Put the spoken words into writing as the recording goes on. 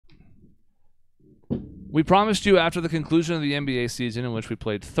We promised you after the conclusion of the NBA season, in which we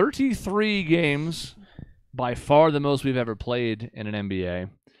played 33 games, by far the most we've ever played in an NBA,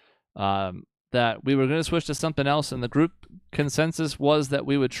 that we were going to switch to something else, and the group consensus was that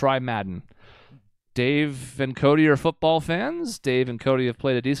we would try Madden. Dave and Cody are football fans. Dave and Cody have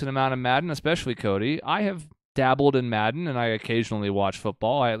played a decent amount of Madden, especially Cody. I have dabbled in Madden, and I occasionally watch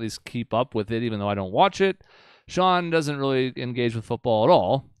football. I at least keep up with it, even though I don't watch it. Shaun doesn't really engage with football at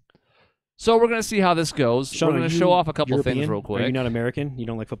all. So we're going to see how this goes. Shaun, we're going to show off a couple European? things real quick. Are you not American? You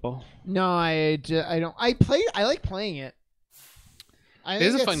don't like football? No, I don't. I like playing it. It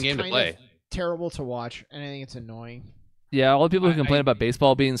is a fun game to play. Terrible to watch, and I think it's annoying. Yeah, all the people who complain about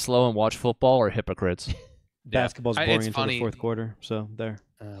baseball being slow and watch football are hypocrites. Basketball's boring until the fourth quarter, so there.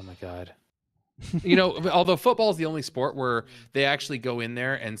 Oh, my God. Although football is the only sport where they actually go in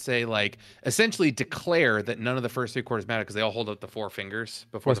there and say, like, essentially declare that none of the first 3 quarters matter because they all hold up the 4 fingers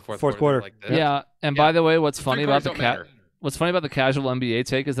before the fourth quarter. Like yeah, and by the way, what's funny about the casual NBA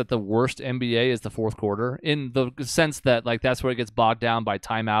take is that the worst NBA is the fourth quarter, in the sense that, like, that's where it gets bogged down by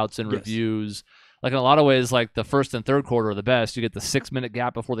timeouts and reviews. Like, in a lot of ways, like, the first and third quarter are the best. You get the 6-minute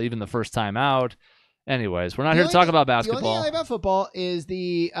gap before even the first time out. Anyways, we're not here to talk about basketball. The only thing I like about football is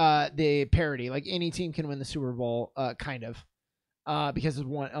the parity. Like, any team can win the Super Bowl, kind of, because of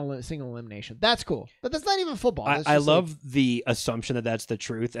one single elimination. That's cool, but that's not even football. I love the assumption that that's the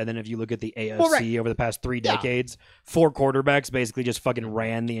truth, and then if you look at the AFC over the past 3 decades, 4 quarterbacks basically just fucking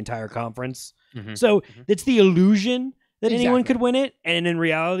ran the entire conference. So it's the illusion that anyone could win it, and in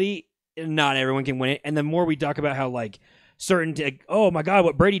reality, not everyone can win it. And the more we talk about how, like, oh my God,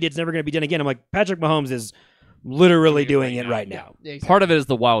 what Brady did is never going to be done again. I'm like, Patrick Mahomes is literally doing it right now. Yeah, exactly. Part of it is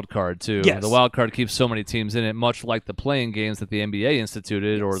the wild card, too. Yes. The wild card keeps so many teams in it, much like the playing games that the NBA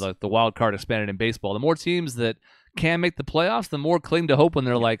instituted or the wild card expanded in baseball. The more teams that can make the playoffs, the more cling to hope when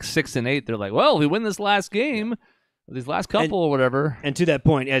they're like 6 and 8. They're like, well, if we win this last game, these last couple or whatever. And to that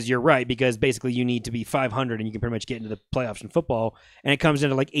point, as you're right, because basically you need to be 500 and you can pretty much get into the playoffs in football, and it comes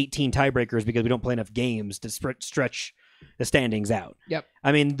into like 18 tiebreakers because we don't play enough games to stretch the standings out. Yep.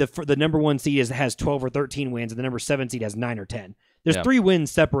 I mean, the number 1 seed has 12 or 13 wins, and the number 7 seed has 9 or 10. There's 3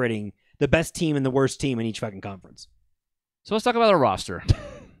 wins separating the best team and the worst team in each fucking conference. So let's talk about our roster.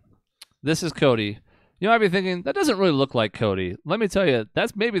 This is Cody. You might be thinking, that doesn't really look like Cody. Let me tell you,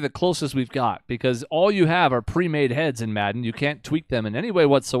 that's maybe the closest we've got, because all you have are pre-made heads in Madden. You can't tweak them in any way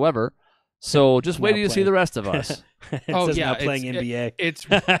whatsoever. So just wait till you see the rest of us. Playing NBA.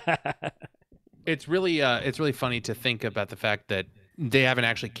 It's really funny to think about the fact that they haven't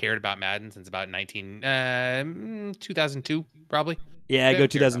actually cared about Madden since about 2002, probably. Yeah, I go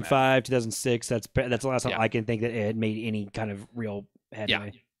 2005, 2006. That's the last time I can think that it had made any kind of real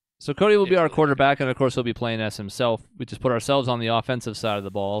headway. Yeah. So Cody will be our quarterback, and of course he'll be playing as himself. We just put ourselves on the offensive side of the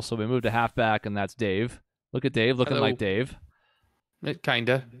ball, so we moved to halfback, and that's Dave. Look at Dave, looking like Dave.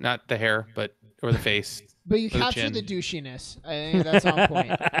 Kinda, not the hair, or the face. But you captured the douchiness. I think that's on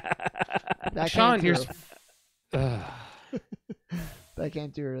point. Shaun, here's. That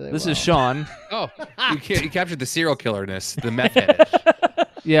came through really well. This is Shaun. Oh, you captured the serial killerness, the meth head.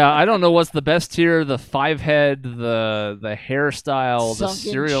 Yeah, I don't know what's the best here. The 5-head, the hairstyle, Sunken the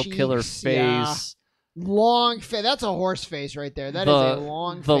serial killer cheeks, face. Yeah. Long face. That's a horse face right there. That is a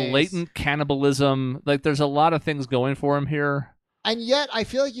long face. The latent cannibalism. Like, there's a lot of things going for him here. And yet, I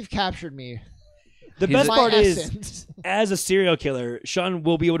feel like you've captured me. The best part is, as a serial killer, Shaun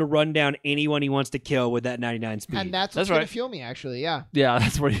will be able to run down anyone he wants to kill with that 99 speed. And that's what's going to fuel me, actually, yeah. Yeah,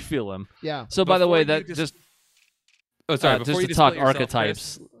 that's where you feel him. Yeah. So, by the way, that just... Oh, sorry. Just to talk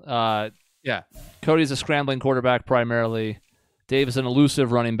archetypes. Yeah. Cody's a scrambling quarterback primarily. Dave is an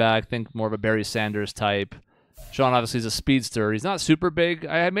elusive running back. Think more of a Barry Sanders type. Shaun obviously is a speedster. He's not super big.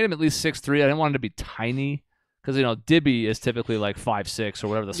 I made him at least 6'3". I didn't want him to be tiny because, Dibby is typically like 5'6" or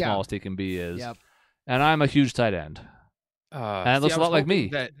whatever the smallest he can be is. Yep. And I'm a huge tight end. And it looks a lot like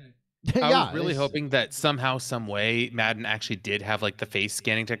me. I was really hoping that somehow, some way, Madden actually did have like the face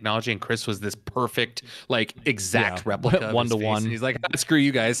scanning technology, and Chris was this perfect, like exact replica of 1-to-1. his face. He's like, screw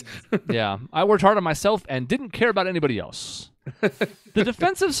you guys. Yeah, I worked hard on myself and didn't care about anybody else. The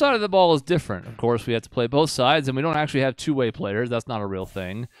defensive side of the ball is different. Of course, we have to play both sides, and we don't actually have two-way players. That's not a real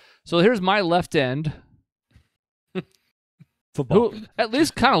thing. So here's my left end. Football. Who at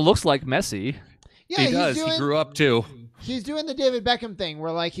least kind of looks like Messi. Yeah, he does. He grew up too. He's doing the David Beckham thing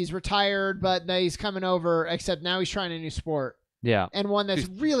where, like, he's retired, but now he's coming over, except now he's trying a new sport. Yeah. And one that's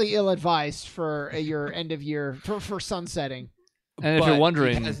really ill-advised for your end of year, for sunsetting. And if you're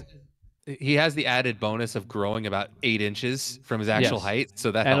wondering... He has the added bonus of growing about 8 inches from his actual height.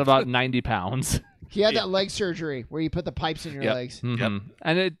 So that and about 90 pounds. He had that leg surgery where you put the pipes in your legs. Mm-hmm.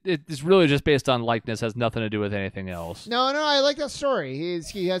 And it's really just based on likeness, has nothing to do with anything else. No, I like that story.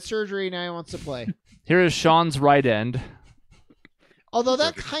 He had surgery, now he wants to play. Here is Shaun's right end. Although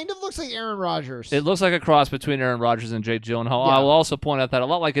that kind of looks like Aaron Rodgers. It looks like a cross between Aaron Rodgers and Jake Gyllenhaal. Yeah. I will also point out that a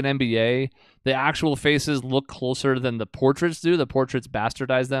lot like an NBA, the actual faces look closer than the portraits do. The portraits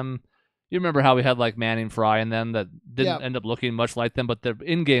bastardize them. You remember how we had like Manning, Fry in them that didn't end up looking much like them, but the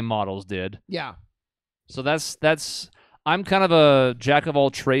in-game models did. Yeah. So that's I'm kind of a jack of all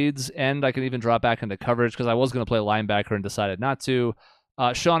trades, and I can even drop back into coverage because I was going to play linebacker and decided not to.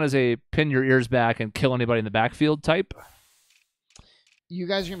 Shaun is a pin your ears back and kill anybody in the backfield type. You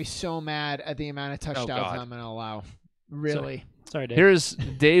guys are going to be so mad at the amount of touchdowns I'm going to allow. Really. Sorry, Dave. Here's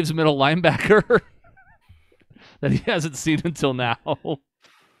Dave's middle linebacker that he hasn't seen until now.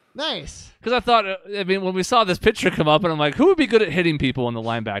 Nice. Because I thought, when we saw this picture come up, and I'm like, who would be good at hitting people in the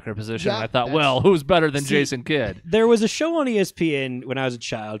linebacker position? Yeah, and I thought, well, who's better than Jason Kidd? There was a show on ESPN when I was a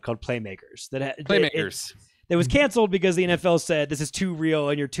child called Playmakers. Playmakers. That was canceled because the NFL said this is too real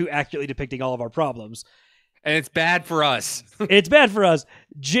and you're too accurately depicting all of our problems. And it's bad for us. It's bad for us.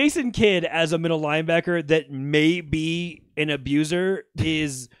 Jason Kidd as a middle linebacker that may be an abuser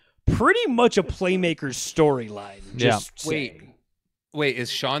is pretty much a Playmaker's storyline. Just saying. Wait, is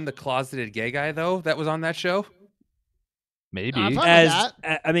Shaun the closeted gay guy though that was on that show? Maybe. I'm fine with As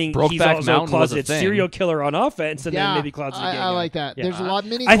that. I mean, he's Brokeback also a Mountain was a closeted thing. serial killer on offense, and Yeah, then maybe closeted gay guy. I like that. Yeah. There's a lot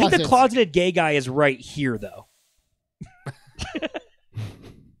many I think the closets. closeted gay guy is right here, though.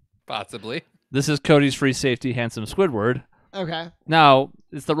 Possibly. This is Cody's free safety, Handsome Squidward. Okay. Now,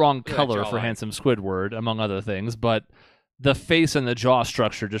 it's the wrong Look at that color for jawline. Handsome Squidward, among other things, but the face and the jaw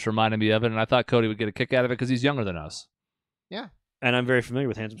structure just reminded me of it, and I thought Cody would get a kick out of it because he's younger than us. And I'm very familiar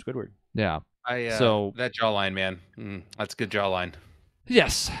with Handsome Squidward. Yeah. So that jawline, man, that's a good jawline.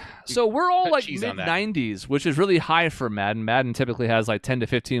 Yes. So we're all Put like cheese on that. mid-90s, which is really high for Madden. Madden typically has like 10 to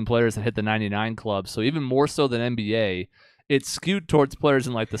 15 players that hit the 99 club, so even more so than NBA, it's skewed towards players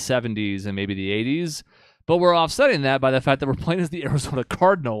in like the 70s and maybe the 80s. But we're offsetting that by the fact that we're playing as the Arizona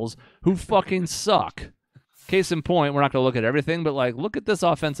Cardinals, who fucking suck. Case in point, we're not going to look at everything, but like, look at this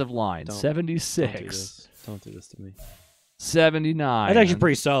offensive line. 76. Don't do this to me. 79. That's actually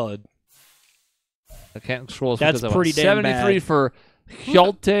pretty solid. I can't scroll. That's because I pretty went damn 73 bad. for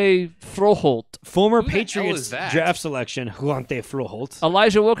Hjalte Froholt. Former Who the hell Patriots is that? draft selection, Hjalte Froholt.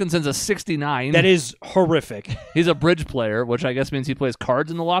 Elijah Wilkinson's a 69. That is horrific. He's a bridge player, which I guess means he plays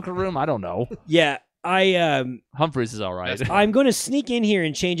cards in the locker room. I don't know. Yeah, Humphreys is all right. I'm going to sneak in here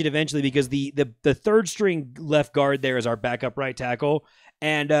and change it eventually because the third string left guard there is our backup right tackle,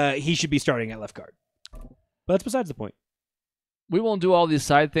 and he should be starting at left guard. But that's besides the point. We won't do all these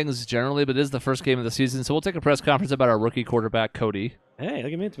side things generally, but it is the first game of the season, so we'll take a press conference about our rookie quarterback, Cody. Hey,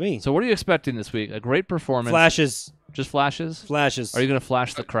 look at me, it's me. So what are you expecting this week? A great performance. Flashes. Just flashes? Flashes. Are you going to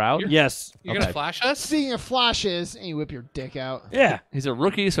flash the crowd? Yes. You're Okay. gonna flash us? Speaking of flashes, and you whip your dick out. Yeah. He's a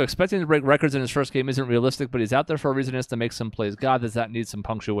rookie, so expecting to break records in his first game isn't realistic, but he's out there for a reason is to make some plays. God, does that need some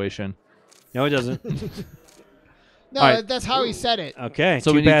punctuation? No, it doesn't. No, All right. that's how he said it. Okay.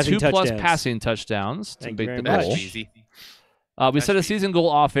 So two we need passing 2 plus touchdowns. passing touchdowns to Thank you beat very the much. goal. That's easy. We set a season goal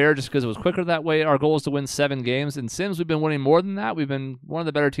off air just because it was quicker that way. Our goal is to win 7 games. In Sims, we've been winning more than that. We've been one of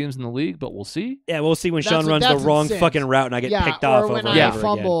the better teams in the league, but we'll see. Yeah, we'll see when That's Sean what- runs the that's wrong insane. fucking route and I get picked or off when over I and over again.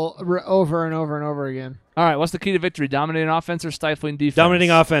 fumble over and over and over again. All right, what's the key to victory? Dominating offense or stifling defense?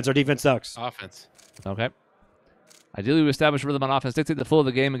 Dominating offense. Our defense sucks. Offense. Okay. Ideally, we establish rhythm on offense, dictate the flow of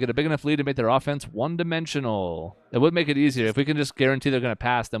the game, and get a big enough lead to make their offense one-dimensional. It would make it easier. If we can just guarantee they're going to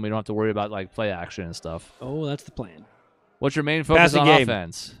pass, then we don't have to worry about like play action and stuff. Oh, that's the plan. What's your main focus Passing on game.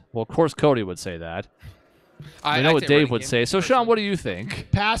 offense? Well, of course, Cody would say that. I I'd know what say Dave running would game say. So, personally. Sean, what do you think?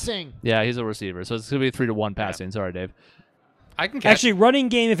 Passing. Yeah, he's a receiver, so it's going to be 3-1 passing. Sorry, Dave. I can catch. Actually, running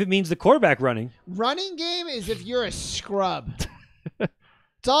game if it means the quarterback running. Running game is if you're a scrub.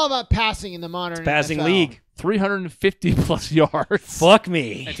 It's all about passing in the modern Passing NFL. league. 350-plus yards. Fuck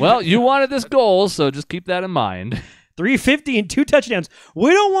me. Well, you wanted this goal, so just keep that in mind. 350 and 2 touchdowns.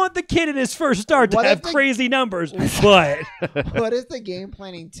 We don't want the kid in his first start to What have if the- crazy numbers, but What if the game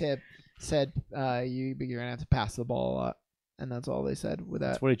planning tip said you're gonna have to pass the ball a lot, and that's all they said with that?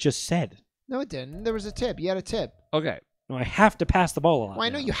 that's what it just said. No, it didn't. There was a tip. You had a tip. Okay. No, I have to pass the ball a lot. Well, I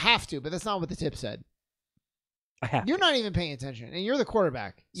know now. you have to, but that's not what the tip said. I have. You're not even paying attention, and you're the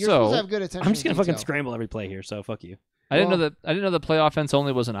quarterback. You're So, supposed to have good attention. I'm just gonna to fucking detail. scramble every play here. So fuck you. I didn't know Well- that. I didn't know that play offense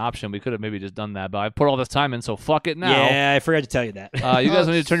only was an option. We could have maybe just done that, but I put all this time in, so fuck it now. Yeah, I forgot to tell you that. You guys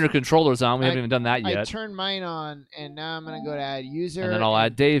need to turn your controllers on. We haven't even done that I yet. turned mine on, and now I'm gonna go to add user. And then I'll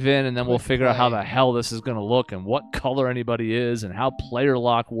add Dave in, and then we'll click figure out how play. the hell this is going to look and what color anybody is and how player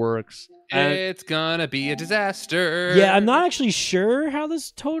lock works. It's gonna be a disaster. Yeah, I'm not actually sure how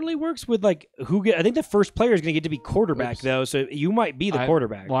this totally works with like I think the first player is going to get to be quarterback though, so you might be the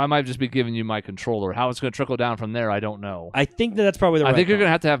quarterback. Well, I might just be giving you my controller. How it's going to trickle down from there, I don't know. I think that's probably the right I think you're call.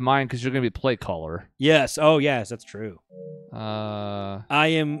 going to have mine because you're going to be play caller. Yes. Oh, yes, that's true. Uh, I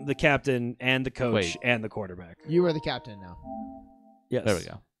am the captain and the coach and the quarterback. You are the captain now. Yes. there we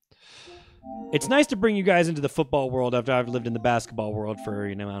go. It's nice to bring you guys into the football world after I've lived in the basketball world for,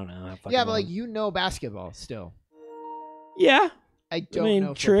 I don't know. Yeah, but like basketball still. Yeah. I don't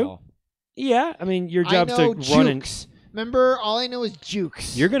know true. football. Yeah, your job's I know to run and jukes. Remember, all I know is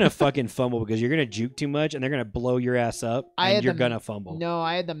jukes. you're gonna fucking fumble because you're gonna juke too much and they're gonna blow your ass up and you're gonna fumble. No,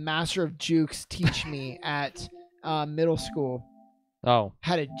 I had the master of jukes teach me at middle school Oh,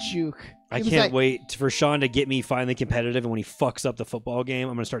 how to juke. I can't wait for Shaun to get me finally competitive, and when he fucks up the football game,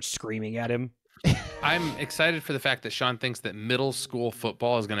 I'm gonna start screaming at him. I'm excited for the fact that Shaun thinks that middle school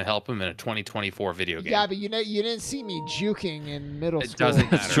football is going to help him in a 2024 video game. Yeah, but you didn't see me juking in middle school. It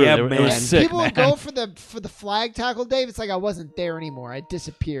doesn't matter. true. Yeah, It man. was sick, People would man. go for the flag tackle, Dave. It's like I wasn't there anymore. I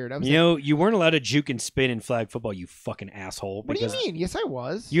disappeared. I was You weren't allowed to juke and spin in flag football, you fucking asshole. what do you because mean? Yes, I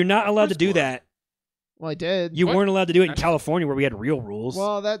was. You're not allowed to do First that. Well, I did. You What? weren't allowed to do it in California where we had real rules.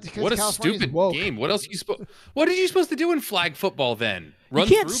 Well, that's because What a California's stupid woke. game. What else What are you supposed to do in flag football then? Run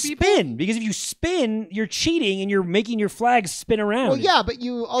you can't through people? spin because if you spin, you're cheating and you're making your flags spin around. Well, yeah, but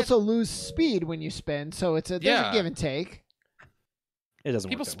you also lose speed when you spin, so there's a give and take. It doesn't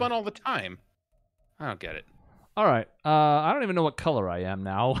People work that spun way. all the time. I don't get it. all right. I don't even know what color I am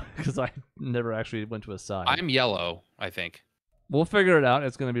now because I never actually went to a side. I'm yellow, I think. We'll figure it out.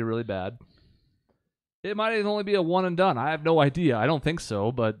 It's going to be really bad. It might only be a one and done. I have no idea. I don't think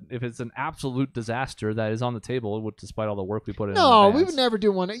so. But if it's an absolute disaster that is on the table, despite all the work we put in. No, in we would advance. never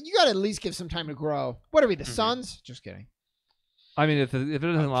do one. You got to at least give some time to grow. What are we, the Suns? Just kidding. I mean, if it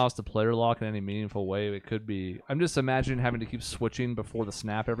doesn't allow us to player lock in any meaningful way, it could be. I'm just imagining having to keep switching before the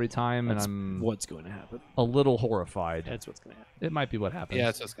snap every time, That's and I'm what's going to happen. a little horrified. That's what's going to happen. It might be what happens. Yeah,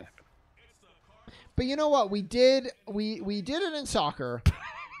 that's what's going to happen. But you know what? We did it in soccer.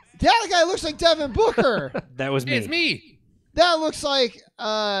 That guy looks like Devin Booker. That was me. Hey, it's me. That looks like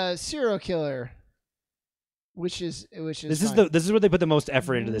a serial killer. Which is This fine. is where they put the most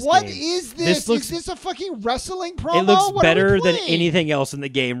effort into this What game. is this? looks- Is this a fucking wrestling promo? It looks What are we better than playing? anything else in the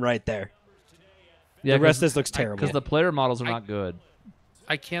game right there. Yeah, The rest of this looks terrible. because the player models are not good.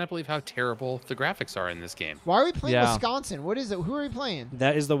 I cannot believe how terrible the graphics are in this game. Why are we playing Yeah. Wisconsin? What is it? Who are we playing?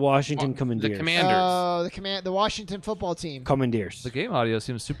 That is the Washington The Commanders. Commanders. Oh, the Washington football team. Commanders. The game audio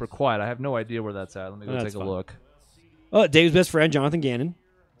seems super quiet. I have no idea where that's at. Let me go That's take a fine. look. Oh, Dave's best friend, Jonathan Gannon.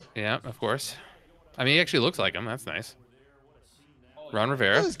 Yeah, of course. I mean, he actually looks like him. That's nice. Ron Look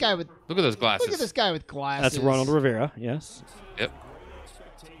Rivera. at this guy with Look at those glasses. look at this guy with glasses. That's Ronald Rivera. Yes. Yep.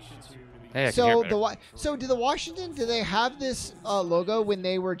 Hey, I can hear So better. did the Washington? Did they have this logo when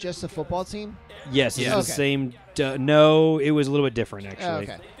they were just a football team? Yes. It's Yeah. the Okay. same. No, it was a little bit different actually. Oh,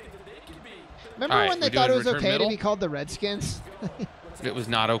 okay. Remember All right, when they we're thought it doing was return okay middle? to be called the Redskins? It was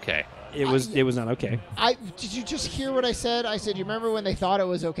not okay. It was not okay. Did you just hear what I said? I said, you remember when they thought it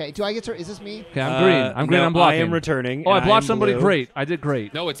was okay? Do I get to? Is this me? Okay, I'm green. I'm green. No, I'm blocking. I am returning. Oh, I and blocked am somebody. blue. Great. I did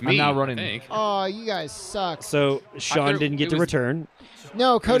great. No, it's I'm me. now running. I think. Oh, you guys suck. So Shaun thought didn't get it to was- return.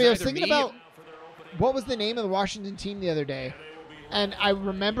 No, Cody, I was either thinking me- about what was the name of the Washington team the other day, and I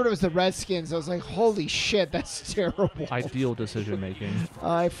remembered it was the Redskins. I was like, holy shit, that's terrible. Ideal decision making.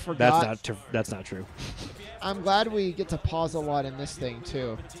 I forgot. That's not true. I'm glad we get to pause a lot in this thing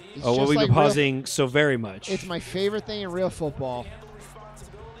too. It's Oh, well, just we've like been real- pausing so very much. It's my favorite thing in real football.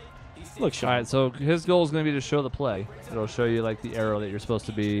 Look, All Shaun. right, so his goal is going to be to show the play. It'll show you like the arrow that you're supposed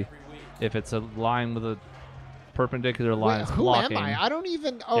to be. If it's a line with a perpendicular line, Wait, it's who blocking. am I? I don't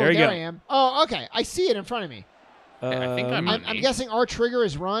even. Oh, There there, you go. I am. Oh, okay. I see it in front of me. I think I'm on I'm me. guessing our trigger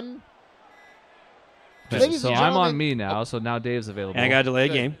is run. Okay, Ladies so and I'm gentlemen- on me now. So now Dave's available. And I got to delay a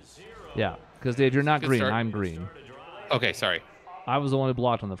Good. game. Yeah, because Dave, you're not Good green. start. I'm green. Okay, sorry. I was the one who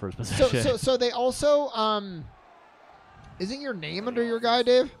blocked on the first So, position. so they also isn't your name under your guy,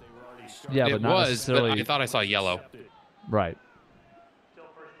 Dave? yeah, it but not was, necessarily but I thought I saw yellow. right.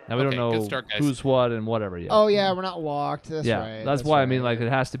 Now we Okay, don't good know start, guys. who's what and whatever yet. Oh yeah, we're not locked. That's yeah, right. that's why I right. mean like it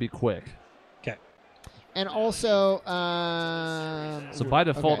has to be quick. Okay. And also, So by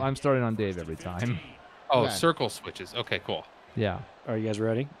default, okay. I'm starting on Dave every time. Oh, Okay. circle switches. Okay, cool. Yeah, Are you guys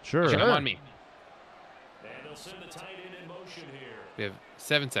ready? sure. Okay, Sure. I'm on me. We have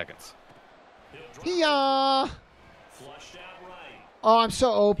 7 seconds. Oh, I'm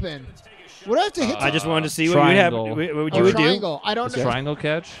so open. What do I have to hit? I just wanted to see what you would do. Triangle. I don't know. Triangle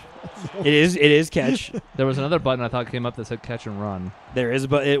catch. It is catch. There was another button I thought came up that said catch and run. There is,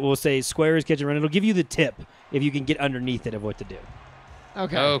 but it will say square is catch and run. It'll give you the tip if you can get underneath it of what to do.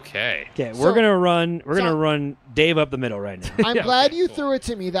 Okay. Okay, we're gonna run Dave up the middle right now. I'm glad you threw it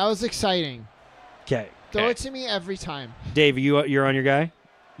to me. That was exciting. Okay. Throw it to me every time. Dave, you're on your guy?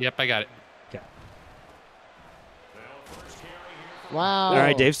 Yep, I got it. Okay. Wow. All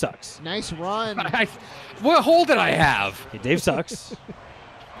right, Dave sucks. Nice run. What hole did I have? Okay, Dave sucks.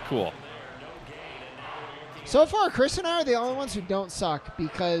 Cool. So far, Chris and I are the only ones who don't suck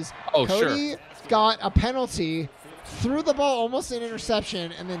because Cody sure. got a penalty, threw the ball almost an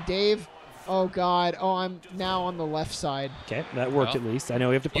interception, and then Dave, oh God, I'm now on the left side. Okay, that worked at least. I know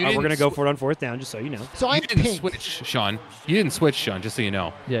we have to. You We're didn't gonna go for it on fourth down, just so you know. So You I'm didn't pink. switch, Shaun. You didn't switch, Shaun, just so you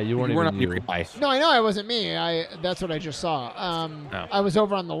know. Yeah, you weren't You weren't even on your you. guy. No, I know it wasn't me. That's what I just saw. I was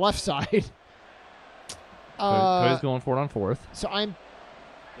over on the left side. Cody's going for it on fourth. So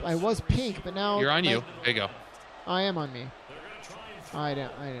I was pink, but now You're on you. There you go. I am on me. I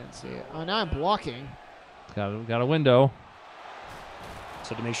didn't see it. Now I'm blocking. Got a window.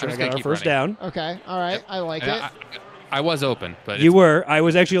 So to make sure I'm I just got gonna our keep first running. down. Okay, all right, I like it. I was open, but You were. I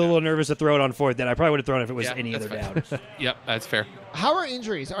was actually a little nervous to throw it on fourth. Then I probably would have thrown it if it was Yeah, any that's other fair. down. Yep, that's fair. How are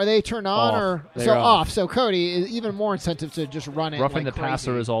injuries? Are they turned on Off. or They're so off. So Cody is even more incentive to just run it. Roughing like the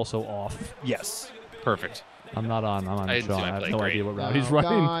passer crazy. is also off. Yes. Perfect. I'm not on. I'm on I didn't see Shaun. my I have play. no Great. idea what route Oh, he's running.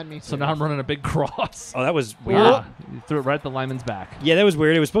 God, me So too. now I'm running a big cross. Oh, that was weird. Yeah, you threw it right at the lineman's back. Yeah, that was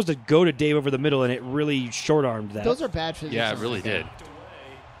weird. It was supposed to go to Dave over the middle, and it really short-armed that. Those are bad physics. Yeah, it really did.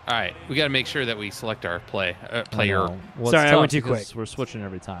 All right, we got to make sure that we select our player. Well, Sorry, it's I went tough too quick. because We're switching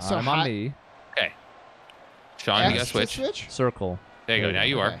every time. So I'm hot- on me. Okay. Shaun, you got to switch. Circle. There you go. Now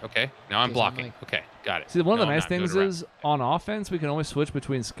you are. Okay. Okay. Now I'm Guess I'm blocking. like- Okay. Got it. See, one of No, the I'm nice not. I'm things doing it is on offense we can always switch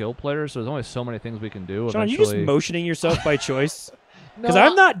between skill players. So there's only so many things we can do. Shaun, you Eventually, just motioning yourself by choice? Because No,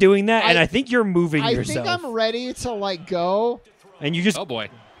 I'm not doing that, and I- I think you're moving I yourself. think I'm ready to go. And you just. Oh boy.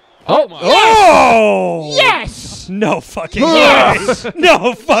 Oh, my. Oh! Yes. No fucking Yes! way.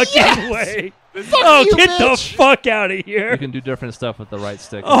 No fucking Yes! way. Fuck Oh, you, get the bitch. fuck out of here. you can do different stuff with the right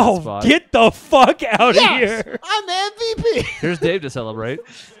stick. in that Oh, spot. get the fuck out of Yes. here. I'm MVP. Here's Dave to celebrate.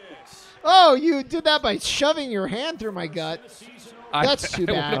 Oh, you did that by shoving your hand through my gut. That's too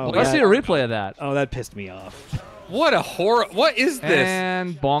bad. Oh, Let's yeah. see a replay of that. Oh, that pissed me off. What a horror! What is this?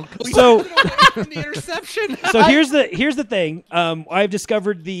 And bonk. So, The interception. so here's the thing. I've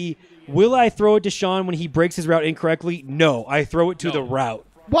discovered the. Will I throw it to Shaun when he breaks his route incorrectly? No, I throw it to the route.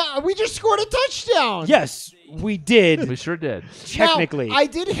 What? We just scored a touchdown. Yes, we did. We sure did. Technically. Now, I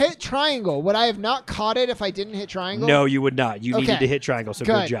did hit triangle. Would I have not caught it if I didn't hit triangle? No, you would not. You needed Okay. to hit triangle, so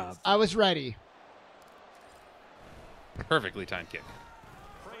good job. I was ready. Perfectly timed kick.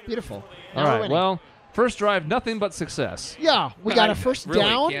 Beautiful. All Now we're right. winning. Well, first drive, nothing but success. Yeah, we got a first really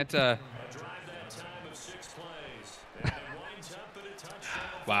down. Can't,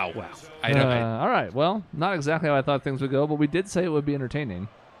 wow. Wow. I don't. All right. Well, not exactly how I thought things would go, but we did say it would be entertaining.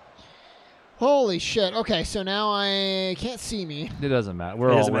 Holy shit. Okay, so now I can't see me. It doesn't matter. We're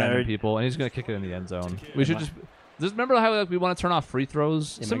It all doesn't random matter. people, and he's going to kick it in the end zone. We should just remember how we want to turn off free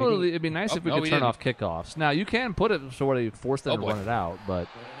throws. Am I Similarly, it'd be nice Oh, if we no, could we turn didn't. off kickoffs. Now you can put it so where they force them Oh, to boy. run it out, but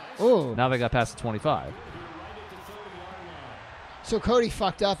Oh, now they got past the 25. so Cody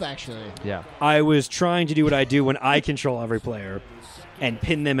fucked up actually. Yeah. I was trying to do what I do when I control every player and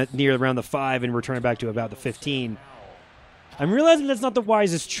pin them at near around the 5 and return it back to about the 15. I'm realizing that's not the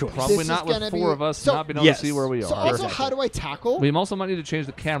wisest choice. Probably This not is with gonna four be- of us so- not being able Yes. to see where we So are. also, how do I tackle? We also might need to change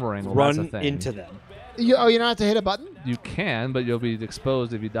the camera angle. That's the Run thing. into them. You don't have to hit a button? You can, but you'll be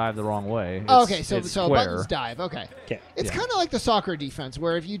exposed if you dive the wrong way. Oh, It's- okay, so it's so square. buttons dive. Okay. Okay. It's Yeah. kind of like the soccer defense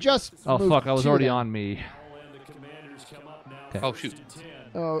where if you just Oh move fuck! I was to already them- on me. Oh shoot.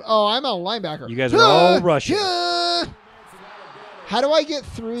 Oh, I'm a linebacker. You guys are all rushing. How do I get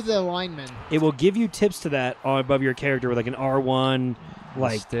through the lineman? It will give you tips to that above your character with like an R1,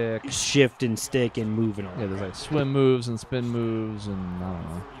 like Stick. shift and stick and move and all Yeah, that. there's like swim moves and spin moves and I don't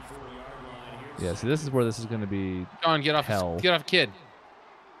know. Yeah, see, this is where this is going to be. Shaun, get off. Hell. Get off, kid.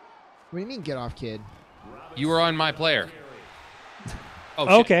 What do you mean, get off, kid? You were on my player. Oh,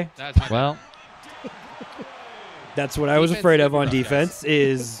 shit. Okay. That's my bad. Well, That's what I was Defense afraid of never on does. defense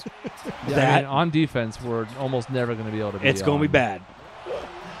is yeah, that I mean, on defense, we're almost never going to be able to be. it's going to be bad.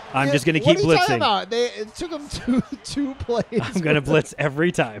 I'm Yeah, just going to what keep are you talking blitzing. about? It took them two plays. I'm going to blitz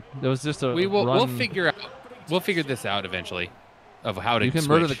every time. It was just a We'll run. figure this out eventually. of how to You can switch.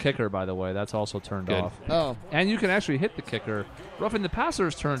 murder the kicker, by the way. That's also turned Good. off. Oh. And you can actually hit the kicker. Roughing the passer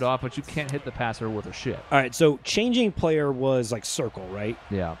is turned off, but you can't hit the passer with a shit. All right, so changing player was like circle, right?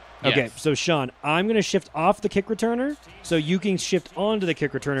 Yeah. Okay, Yes. so Shaun, I'm going to shift off the kick returner so you can shift onto the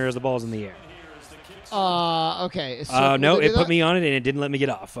kick returner as the ball's in the air. Okay. Oh, no, will they it do put that? me on it and it didn't let me get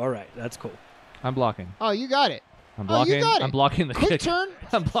off. All right, that's cool. I'm blocking. Oh, you got it. I'm Oh, you blocking. got it. I'm blocking the Quick kicker. turn.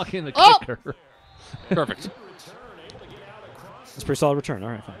 I'm blocking the Oh! kicker. Perfect. It's a pretty solid return. All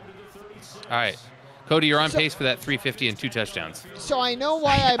right, fine. All right. Cody, you're on So- pace for that 350 and 2 touchdowns. So I know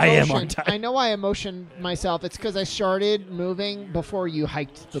why I I am on motioned. time. I know why I motioned myself. It's because I started moving before you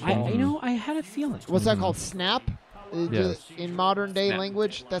hiked the ball. I had a feeling. What's that called? Snap? Yes. In modern day Snap.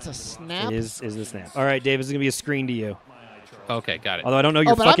 language, that's a snap. It is the snap. All right, Dave, this is going to be a screen to you. Okay, got it. Although I don't know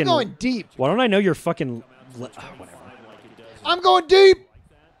your Oh, but fucking... I'm going deep. Why don't I know your fucking... whatever. I'm going deep.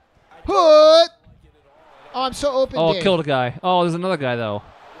 Put. Oh, I'm so open. Oh, Dave. killed a guy. Oh, there's another guy, though.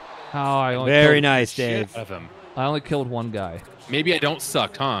 Oh, I only Very killed, nice, Shit Dave. out of him. I only killed one guy. Maybe I don't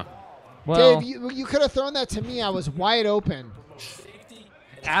suck, huh? Well, Dave, you could have thrown that to me. I was wide open.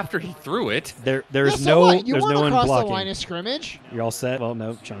 After he threw it. There's Yeah, so no what? You there's weren't no one across blocking. the line of scrimmage. You're all set? Well,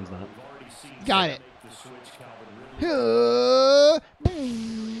 no, Shaun's not. Got it.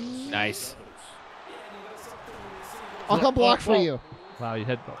 Nice. I'll come block for you. wow, you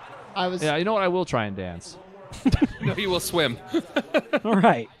hit. I was. Yeah, you know what? I will try and dance. No, he will swim. All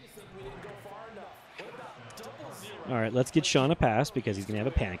right. All right, let's get Shaun a pass because he's going to have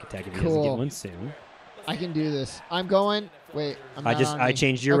a panic attack if he doesn't get Cool. one soon. I can do this. I'm going. Wait. I'm not on I me.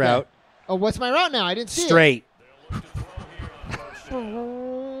 changed your Okay. route. Oh, what's my route now? I didn't see Straight. it.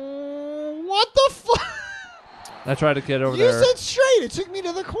 What the fuck? I tried to get over You there. said straight. It took me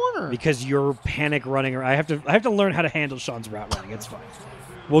to the corner. Because you're panic running. Or I have to learn how to handle Shaun's route running. It's fine.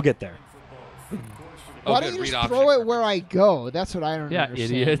 We'll get there. Oh, Why good. don't you Read just option. throw it where I go? That's what I don't Yeah,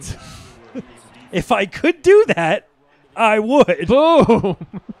 understand. idiot. If I could do that, I would. Boom!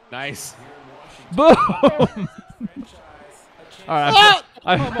 Nice. Boom! All right.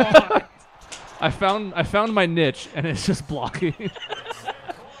 Ah! I found my niche, and it's just blocking.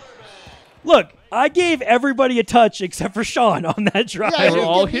 Look, I gave everybody a touch except for Shaun on that drive. Yeah, you We're didn't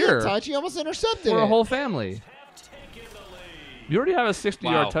all give me a here. touch. You almost intercepted We're it. a whole family. You already have a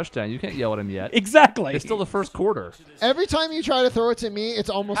 60-yard Wow. touchdown. You can't yell at him yet. Exactly. It's still the first quarter. Every time you try to throw it to me, it's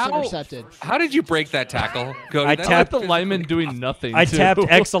almost How- intercepted. How did you break that tackle, Cody? I That tapped- Look at the lineman doing nothing. I too. tapped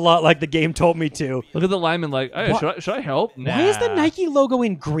X a lot like the game told me to. Look at the lineman like, hey, Why- should I help? Nah. Why is the Nike logo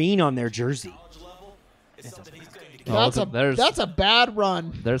in green on their jersey? Oh, That's a bad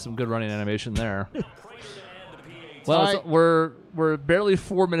run. There's some good running animation there. Well, All so right. we're barely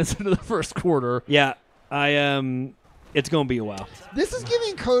 4 minutes into the first quarter. Yeah, it's going to be a while. This is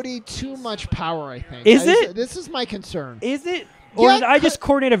giving Cody too much power, I think. Is it? This is my concern. Is it? Or Yeah, did I just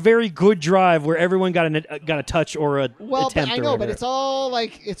coordinate a very good drive where everyone got a touch or a Well, but attempt I or know, but whatever?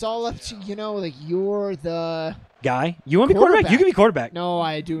 it's all up to you're the. Guy, you want to be quarterback? You can be quarterback. No,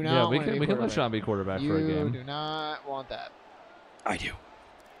 I do not. Yeah, we wanna can be we can let quarterback. Shaun be quarterback You for a game. do not want that. I do.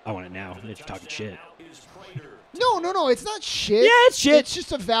 I want it now. If you're talking shit. No, it's not shit. Yeah, it's shit. It's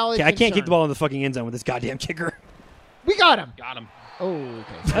just a valid. Okay, I can't keep concern. the ball in the fucking end zone with this goddamn kicker. We got him. Got him. Oh, okay.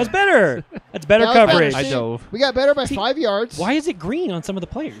 That's better. That's better That was better. coverage. I See, dove. We got better by See, 5 yards. Why is it green on some of the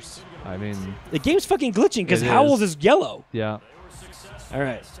players? I mean, The game's fucking glitching because It Howells is. is yellow. yeah. All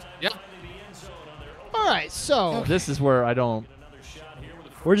right. Yep. All right, so This is where I don't.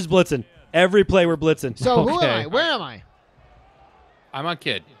 We're just blitzing. Every play we're blitzing. who am Okay. I? Where am I? I'm on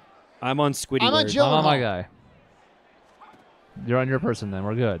kid. I'm on Squiddy. I'm on Word. Jill. I'm on my Gyllenhaal. guy. You're on your person then.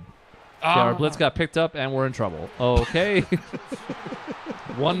 We're good. Yeah, our blitz got picked up and we're in trouble. Okay.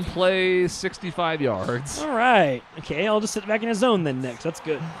 One play, 65 yards. All right. Okay, I'll just sit back in his zone then next. That's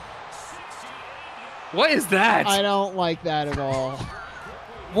good. What is that? I don't like that at all.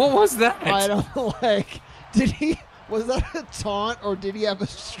 What was that? I don't like. Was that a taunt or did he have a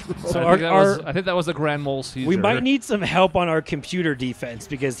stroke? So I think that was a grand mole seizure. We might need some help on our computer defense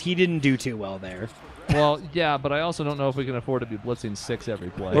because he didn't do too well there. Well, yeah, but I also don't know if we can afford to be blitzing 6 every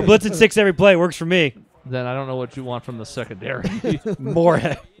play. We're blitzing 6 every play. Works for me. Then I don't know what you want from the secondary. More.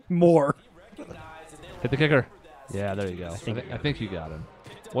 Hit the kicker. Yeah, there you go. I think you got him.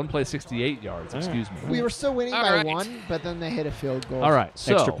 One play, 68 yards. Excuse me. We were still winning All by right. 1, but then they hit a field goal. All right,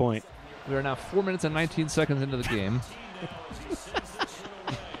 so Extra point. we are now 4 minutes and 19 seconds into the game.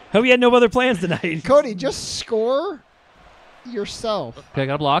 Hope you had no other plans tonight. Cody, just score yourself. Okay,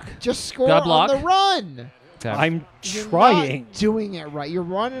 got a block. Just score Got on block. the run. Okay. I'm You're trying. not doing it right. You're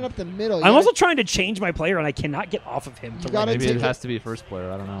running up the middle. I'm also trying to change my player, and I cannot get off of him. You gotta Maybe take it has to be first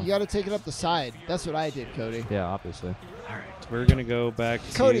player. I don't know. You got to take it up the side. That's what I did, Cody. Yeah, obviously. All right, we're gonna go back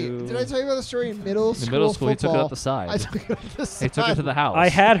to Cody, did I tell you about the story in middle school? In middle school, he took it football? up the side. I took it up the side. He took it to the house. I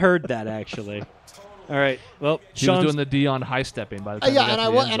had heard that actually. All right. Well, He Sean's was doing the Dion high stepping by the time. Yeah, he got and to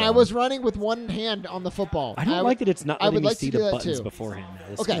I the end and I zone. was running with one hand on the football. I don't like that it's not I letting would me like see to the do that buttons too. beforehand.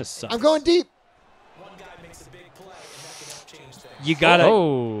 This Okay, kinda sucks. I'm going deep. You gotta.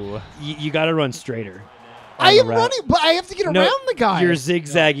 Oh. You gotta run straighter. I on the am route. running, but I have to get No, around the guy. You're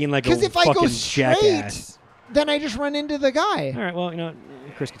zigzagging like a Because if I go fucking straight, jackass. then I just run into the guy. All right. Well, you know,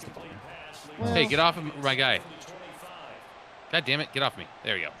 what? Chris gets the ball. Well, Hey, get off of my guy. God damn it, get off me.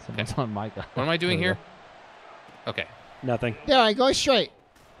 There you go. Okay. Someone's on my guy. What am I doing There here? Okay. Nothing. There, I go straight.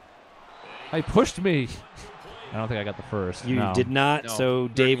 we go. He pushed me. I don't think I got the first. You No. did not. No, So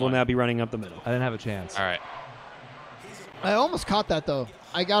Dave will 31. now be running up the middle. I didn't have a chance. All right. I almost caught that though.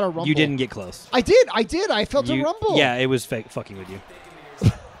 I got a rumble. You didn't get close. I did. I felt a rumble. Yeah, it was fake fucking with you.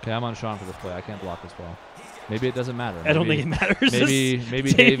 Okay, I'm on Shaun for this play. I can't block this ball. Maybe it doesn't matter. I don't think it matters.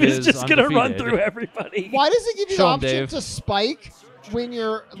 Maybe Dave is just gonna run undefeated. through everybody. Why does it give you Show the 'em, option Dave. to spike when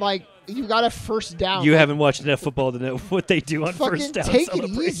you're like you got a first down? You haven't watched enough football to know what they do on fucking first down. take it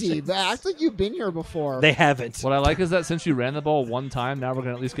celebrations. easy, but act like you've been here before. They haven't. What I like is that since you ran the ball one time, now we're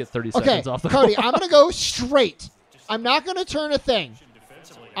gonna at least get 30 Okay, seconds off the Cody, clock. I'm gonna go straight. I'm not gonna turn a thing.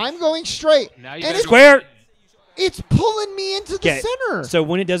 I'm going straight, Now you and gotta it's, Square. it's pulling me into the Okay. center. So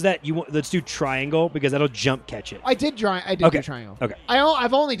when it does that, let's do triangle because that'll jump catch it. I did try. I did Okay. do triangle. Okay.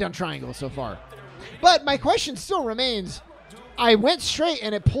 I've only done triangle so far, but my question still remains. I went straight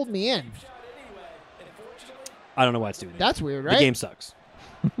and it pulled me in. I don't know why it's doing that. That's weird, right? The game sucks.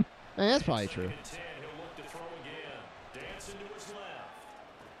 That's probably true.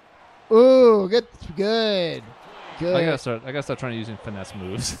 Ooh, good. I gotta start trying to using finesse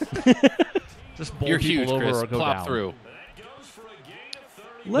moves. Just bowl You're people huge, over Chris. or go Plop down. through.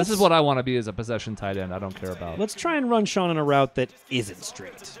 This is what I want to be as a possession tight end. I don't care about. Let's try and run Sean on a route that isn't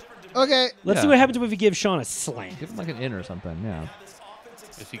straight. Okay. Let's Yeah. see what happens if we give Sean a slant. Give him like an in or something. Yeah.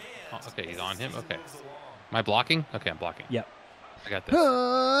 Is he? Oh, okay, he's on him. Okay. Am I blocking? Okay, I'm blocking. Yep. I got this.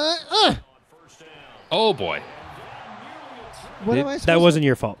 What Oh boy. am I supposed That wasn't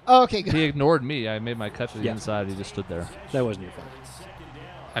your fault. to? Okay, good. He ignored me. I made my cut to the Yeah. inside. He just stood there. That wasn't your fault.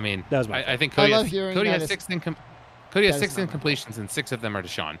 I mean, That was my I think I Cody love has, hearing Cody that has is- Cody has that is six not my incompletions, and 6 of them are to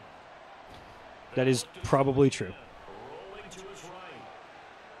Shaun. That is probably true.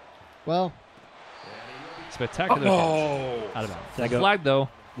 Well, Spectacular Oh. catch. Out of bounds. Did I go- Flag though.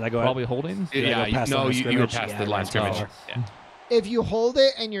 Did I go Probably holding. Did I Yeah, go past the no, line of you were scrimmage? past Yeah, the line of that's scrimmage. all. Yeah. if you hold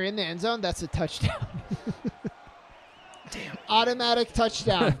it and you're in the end zone, that's a touchdown. Damn. Automatic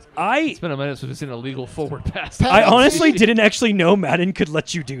touchdown. It's been a minute since we've seen a legal forward pass. I Penalty. honestly didn't actually know Madden could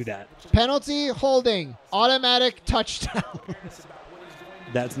let you do that. Penalty holding. Automatic touchdown.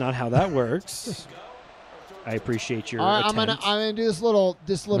 That's not how that works. I appreciate your All right, I'm attempt. gonna do this little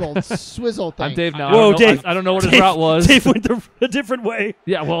swizzle thing. I'm Dave now. Whoa, I don't know, Dave. I don't know what his Dave- route was. Dave went a different way.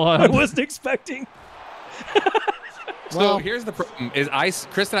 Yeah, well, I wasn't expecting. So Well- here's the problem: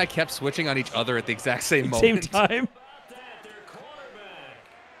 Chris and I kept switching on each other at the exact same Same moment. time.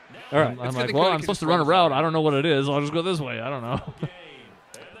 All right. I'm good like, that well, Cody I'm can supposed to just run a run the route. ball. I don't know what it is. I'll just go this way. I don't know.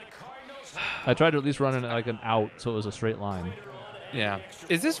 I tried to at least run it like an out, so it was a straight line. Yeah.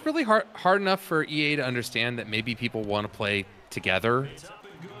 Is this really hard enough for EA to understand that maybe people want to play together?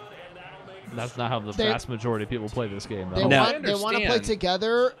 That's not how the They- vast majority of people play this game. They Though. No. want to play understand.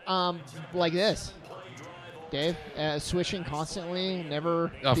 together like this. Dave, switching constantly,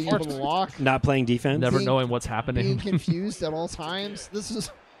 never Of being able course. to walk, Not playing defense. Never being- knowing what's being happening. confused at all times. This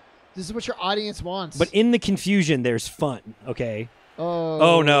is what your audience wants. But in the confusion, there's fun. Okay.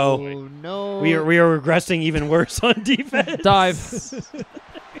 oh no. no, We are regressing even worse on defense. Dive.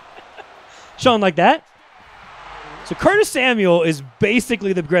 Sean, like that. So Curtis Samuel is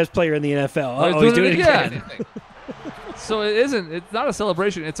basically the best player in the NFL. Oh, Oh, he's doing it again. So it isn't. It's not a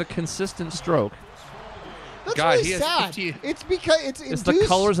celebration. It's a consistent stroke. That's God, really he has sad. 50 It's because it's It's induced. the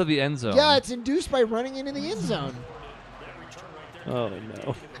colors of the end zone. Yeah, it's induced by running into the end zone. Oh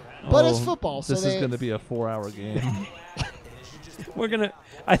no. But it's football, so This they- is going to be a 4-hour game. We're gonna.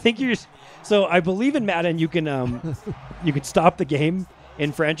 I think you're. So I believe in Madden. You can stop the game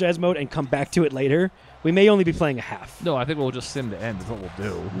in franchise mode and come back to it later. We may only be playing a half. No, I think we'll just sim to end is what we'll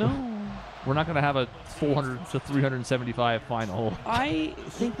do. No. We're not going to have a 400 to 375 final. I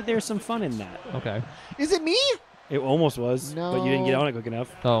think that there's some fun in that. Okay. Is it me? It almost was, but you didn't get No. on it quick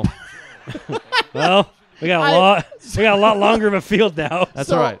enough. Oh, Well, We got a lot longer of a field now.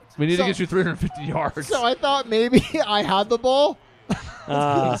 That's all right. We need to get you 350 yards. So I thought maybe I had the ball.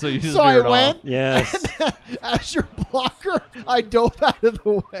 so you just So I veered off. went. Yes. And as your blocker, I dove out of the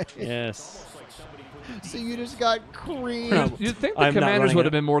way. Yes. So you just got creamed. No, You'd think the I'm not Commanders running would it.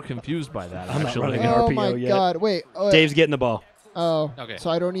 have been more confused by that, I'm not actually. running it. Oh RPO my yet. God! Wait. Dave's getting the ball. Oh. Okay. So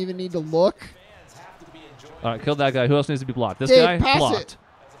I don't even need to look. All right, kill that guy. Who else needs to be blocked? This Dave, guy? pass Blocked.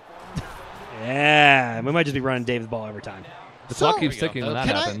 it. Yeah, we might just be running Dave's ball every time. The clock So- keeps There we ticking go. when that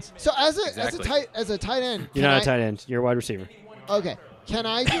Can happens. so as a Exactly. tight end. You're not a tight end. You're a wide receiver. Okay. Can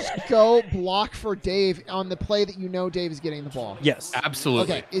I just go block for Dave on the play that you know Dave is getting the ball? Yes.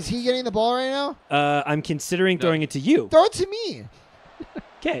 Absolutely. Okay. Is he getting the ball right now? I'm considering throwing it to you. Throw it to me.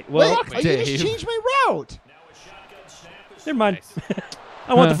 Okay. Well, Wait, you Dave. just changed my route. never mind. Nice.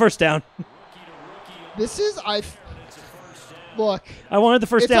 I want the first down. This is look. I wanted the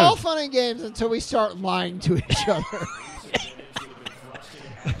first It's down. all fun and games until we start lying to each other.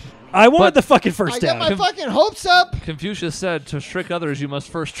 I wanted But- the fucking I first get down. my fucking hopes up. Confucius said, to trick others, you must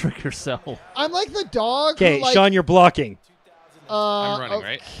first trick yourself. I'm like the dog. Okay, who, like, Sean, you're blocking. I'm running,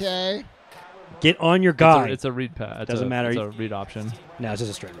 right? Okay. Get on your guy. It's a read pass. Doesn't matter. It's a read option. No, it's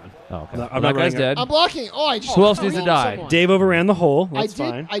just a straight run. Oh, okay. I'm not Well, that running guy's it. dead. I'm blocking. Oh, I just. Who else needs to creamed die? someone. Dave overran the hole. That's I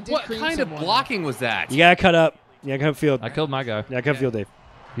did. fine. I did. What cream kind of someone. blocking was that? You gotta cut up. You gotta cut field. I killed my guy. You gotta cut field, Dave.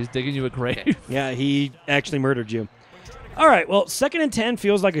 He's digging you a grave. Yeah, he actually murdered you. All right. Well, 2nd and 10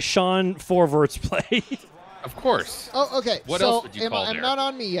 feels like a Shaun 4 verts play. Of course. Oh, okay. What so else would you call I'm there? not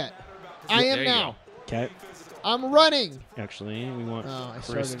on me yet. I There am you now. Okay. I'm running. Actually, we want Oh, I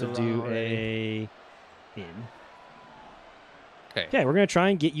Chris started to to run do already. a in. Okay. Okay, we're gonna try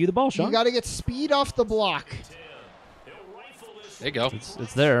and get you the ball, Shaun. You got to get speed off the block. There you go.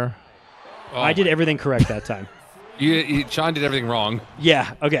 It's there. Oh, I did everything correct that time. Sean did everything wrong.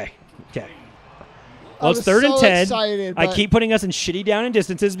 Yeah. Okay. Okay. I Well, it's was 3rd and so 10. excited, I but- keep putting us in shitty down and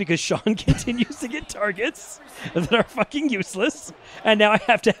distances because Shaun continues to get targets that are fucking useless, and now I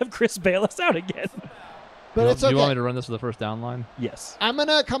have to have Chris bail us out again. But it's Do you want okay. me to run this for the first down line? Yes. I'm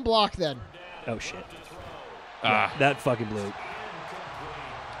gonna come block then. Oh shit. Ah, That fucking blew.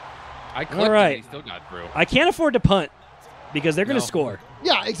 I clipped right. it. He still got through. I can't afford to punt because they're gonna No. score.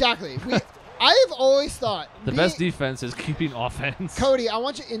 Yeah, exactly. I've always thought The best defense is keeping offense. Cody, I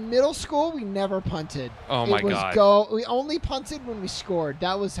want you in middle school. We never punted. Oh, my it was God. We only punted when we scored.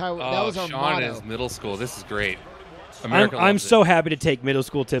 That was how. Oh, that was our Sean motto. is middle school. This is great. America I'm loves so happy to take middle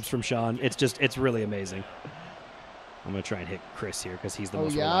school tips from Shaun. It's really amazing. I'm gonna try and hit Chris here because he's the Oh,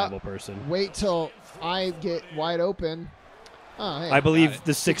 most yeah? reliable person. Wait till I get wide open. Oh, hey. I believe it.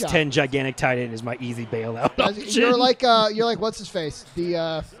 the 6'10" gigantic tight end is my easy bailout Guys, option. you're like what's his face?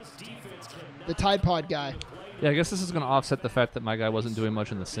 The Tide Pod guy. Yeah, I guess this is going to offset the fact that my guy wasn't doing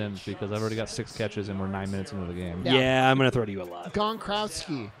much in the Sims because I've already got 6 catches and we're 9 minutes into the game. Yeah. Yeah, I'm gonna throw to you a lot.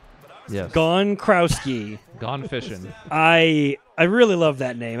 Gronkowski. Yes. Gone Krowski. Gone fishing. I really love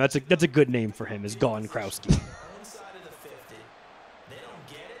that name. That's a good name for him. Is Gone Krowski.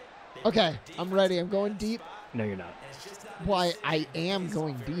 Okay, I'm ready. I'm going deep. No, you're not. Why, I am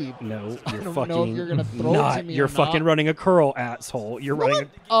going deep. No, I you're don't fucking know if you're gonna throw it not. to me You're or fucking not. running a curl, asshole. You're running.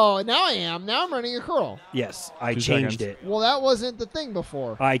 Oh, now I am. Now I'm running a curl. Yes, I 2 changed seconds. it. Well, that wasn't the thing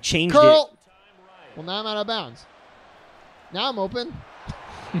before. I changed Curl. Well, now I'm out of bounds. Now I'm open.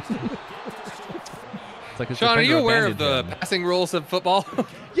 It's like a Sean, are you defender aware of the abandoned him. passing rules of football?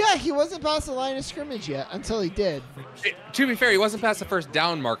 Yeah, he wasn't past the line of scrimmage yet until he did. To be fair, he wasn't past the first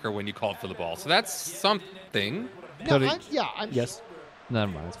down marker when you called for the ball, so that's something. No, Cody. I'm. it. Yes.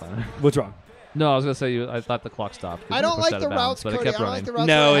 Never mind, it's fine. What's wrong? No, I was going to say I thought the clock stopped. 'cause I you don't pushed like out the of bounds, routes, but it Cody. kept I don't running. like the routes.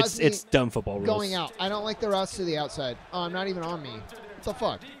 No, where it it's has me it's dumb football rules. going out. I don't like the routes to the outside. Oh, I'm not even on me. What the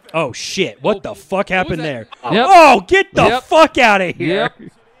fuck? Oh shit! What the fuck happened there? Yep. Oh, get the Yep. fuck out of here!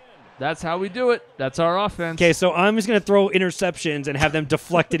 Yep. That's how we do it. That's our offense. Okay, so I'm just gonna throw interceptions and have them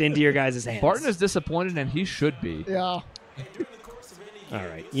deflected into your guys' hands. Barton is disappointed, and he should be. Yeah. All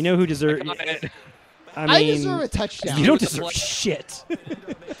right. You know who deserves? I I mean, deserve a touchdown. you don't With the deserve play- shit.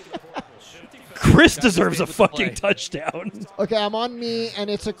 Chris deserves a with the fucking play. touchdown. Okay, I'm on me, and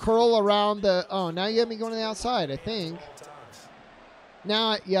it's a curl around the. Oh, now you have me going to the outside. I think.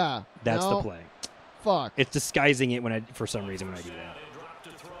 Now, yeah. That's No, the play. Fuck. It's disguising it for some reason when I do that.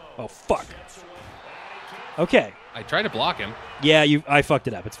 Oh fuck. Okay. I tried to block him. Yeah, I fucked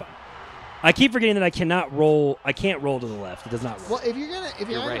it up. It's fine. I keep forgetting that I cannot roll. I can't roll to the left. It does not roll. Well, if you're not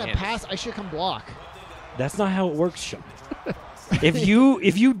gonna right-handed. pass, I should come block. That's not how it works, Shaun. if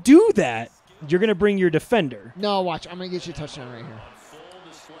you do that, you're gonna bring your defender. No, watch. I'm gonna get you a touchdown right here.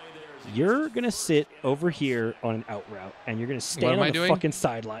 You're gonna sit over here on an out route, and you're gonna stand am on I the doing? fucking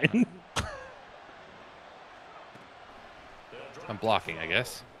sideline. I'm blocking, I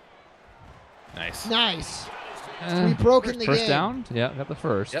guess. Nice. Nice. We broke in the First game. down? Yeah, got the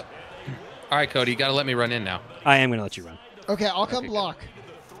first. Yep. All right, Cody, you got to let me run in now. I am going to let you run. Okay, I'll come Okay, block.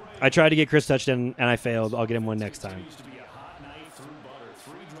 I tried to get Chris touchdown, and I failed. I'll get him one next time.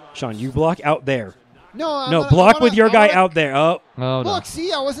 Shaun, you block out there. No, block with your guy out there. Oh, Oh, no. Look,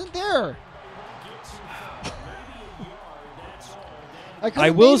 see, I wasn't there.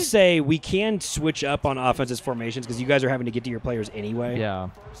 I will say we can switch up on offensive formations because you guys are having to get to your players anyway. Yeah,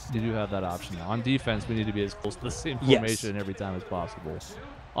 you do have that option now. On defense, we need to be as close to the same formation every time as possible.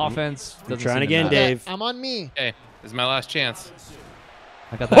 Offense, You're doesn't trying seem to again, matter. Dave. I'm on me. Okay, this is my last chance.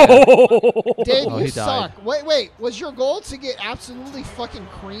 I got that. guy. Dave, Oh, you he died. suck. Wait. Was your goal to get absolutely fucking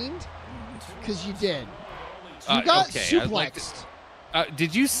creamed? Because you did. You got okay, I'd like suplexed.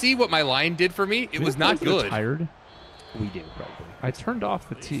 Did you see what my line did for me? It was not good. Tired. We do, probably. I turned off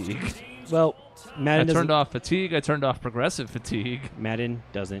fatigue. Well, Madden I doesn't, turned off fatigue. I turned off progressive fatigue. Madden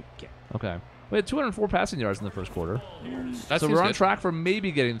doesn't care. Okay. We had 204 passing yards in the first quarter. That So seems we're on good. track for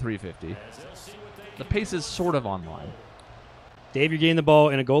maybe getting 350. The pace is sort of online. Dave, you're getting the ball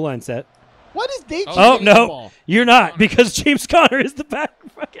in a goal line set. What is Dave? Oh, getting the no. ball? You're not because James Conner is the back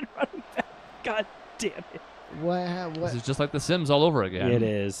fucking running back. God damn it. What? This is just like The Sims all over again. It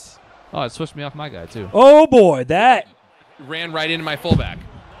is. Oh, it switched me off my guy, too. Oh, boy. That. Ran right into my fullback.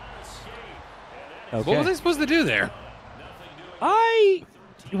 Okay. What was I supposed to do there?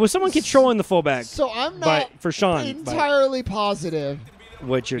 Was someone controlling the fullback? So I'm not for Shaun, entirely positive,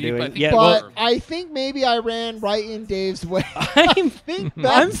 what you're You- I doing. think Yeah, you but are. I think maybe I ran right in Dave's way. I'm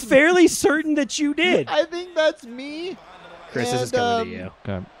That's- fairly certain that you did. I think that's me. Chris, this is coming to you.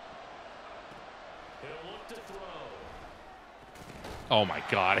 Okay. Oh my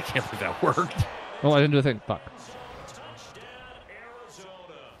god, I can't believe that worked. Oh, I didn't do a thing. Fuck.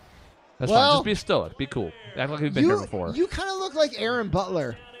 That's Well- fine. Just be stoic. Be cool. Act like we've been here before. You kind of look like Aaron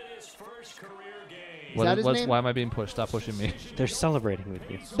Butler. that his name? Why am I being pushed? Stop pushing me. They're celebrating with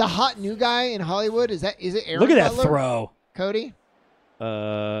you. The hot new guy in Hollywood. Is it Aaron Look at that Butler? throw. Cody?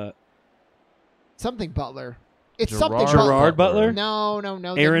 Something Butler. It's Gerard something Gerard Butler? No.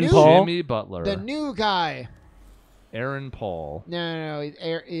 Aaron the new, Paul? Jimmy Butler. The new guy. Aaron Paul. No.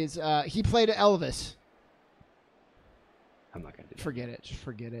 He played Elvis. I'm not going to do that. Forget it. Just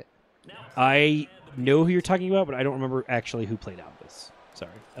forget it. I know who you're talking about, but I don't remember actually who played Elvis.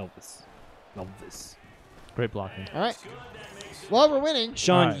 Sorry, Elvis. Great blocking. All right. Well, we're winning.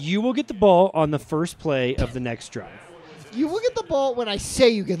 Shaun, All right. you will get the ball on the first play of the next drive. You will get the ball when I say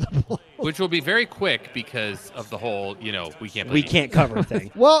you get the ball. Which will be very quick because of the whole, we can't play We defense. can't cover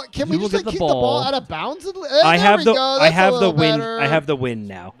thing. Well, can we You will just get the kick the ball ball. out of bounds? I There have we the go. I That's have a the little win. better. I have the win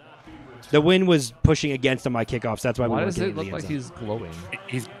now. The win was pushing against on my kickoffs. That's why we Why weren't does getting it the look end like zone. he's glowing?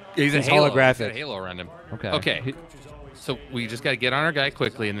 He's He's a halo. holographic. He's got a halo around him. Okay. Okay. So we just got to get on our guy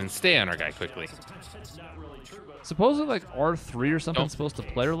quickly and then stay on our guy quickly. Supposedly, like R3 or something Nope. is supposed to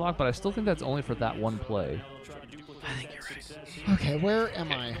player lock, but I still think that's only for that one play. Okay, where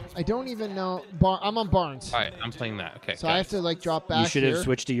am I? I don't even know. I'm on Barnes. All right, I'm playing that. Okay. So I have to drop back You should have here.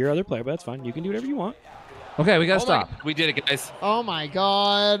 switched to your other player, but that's fine. You can do whatever you want. Okay, we gotta stop. We did it, guys. Oh my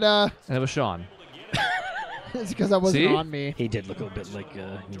god. And it was Shaun. It's because that wasn't See? on me. He did look a little bit like,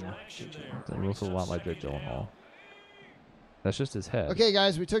 That looks a lot like Jake Gyllenhaal. That's just his head. Okay,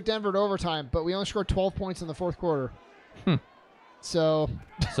 guys, we took Denver to overtime, but we only scored 12 points in the fourth quarter. So,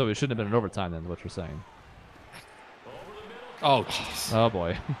 So it shouldn't have been an overtime then, is what you're saying. Oh, jeez. Oh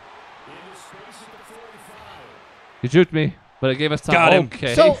boy. He juked me, but it gave us time. Got him.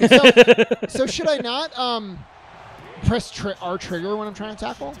 Okay. so should I not press R trigger when I'm trying to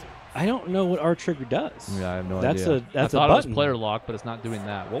tackle? I don't know what R trigger does. Yeah, I have no That's idea. that's I a thought it was button. player lock, but it's not doing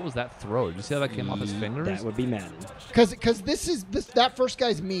that. What was that throw? Did you see how that came off his fingers? That would be Madden. Because that first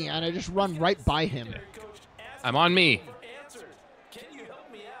guy's me, and I just run right by him. I'm on me.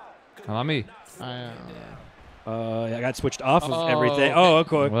 Come on me. I I got switched off of everything. Oh,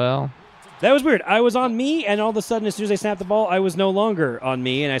 okay. Well, That was weird. I was on me, and all of a sudden, as soon as I snapped the ball, I was no longer on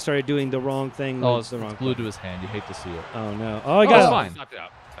me, and I started doing the wrong thing. oh, with it's the wrong glued play. to his hand. You hate to see it. Oh no! Oh, I Oh, got it's it. fine. Knocked it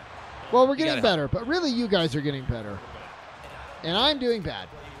out. well, we're getting gotta better, but really, you guys are getting better, and I'm doing bad.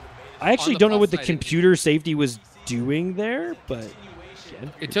 I actually the don't know plus what the side, computer safety was doing there, but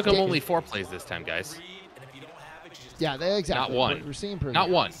It took him only 4 plays this time, guys. Yeah, exactly. Not one. We're seeing improvement. Not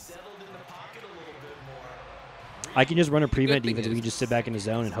one. I can just run a prevent Good thing defense. We is- can just sit back in the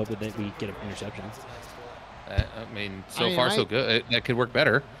zone and hope that we get an interception. I mean, so far so good. That could work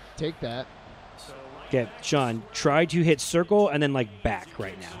better. Take that. Okay, Shaun, try to hit circle and then back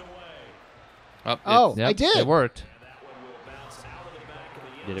right now. Oh, Yep, I did. It worked.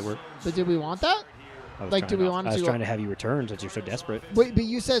 Did it work? But did we want that? Like, do we want to? I was trying to have you return since you're so desperate. Wait, but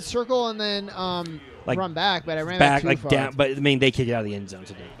you said circle and then like run back, but I ran back too like far. down. But I mean, they kick it out of the end zone.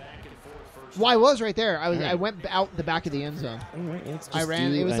 So well, I was right there. I went out the back of the end zone. I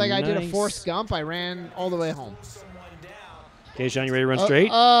ran. It was like I did a Forrest Gump. I ran all the way home. Okay, Shaun, you ready to run straight?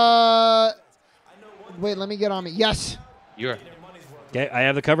 Wait, let me get on me. Yes. You're. Okay, I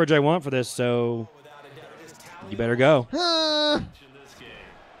have the coverage I want for this, so you better go.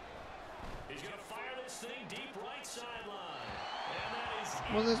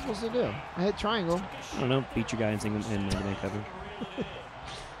 What was I supposed to do? I hit triangle. I don't know. Beat your guy and man coverage.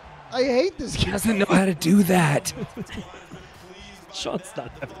 I hate this guy. He doesn't know how to do that. Shaun's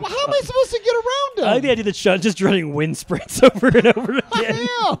not. Well, how am I supposed to get around him? I like the idea that Shaun's just running wind sprints over and over again.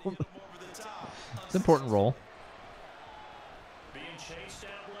 Damn. It's an important role.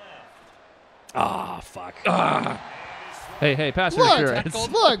 Ah, fuck. Hey, pass Look, interference.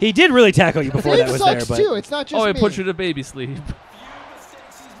 look. He did really tackle you before Dave that was there, sucks but too. It's not just Oh, me. it puts you to baby sleep.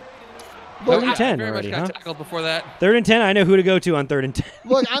 Third and I 10 very already, much got huh? tackled before that. 3rd and 10. I know who to go to on 3rd and 10.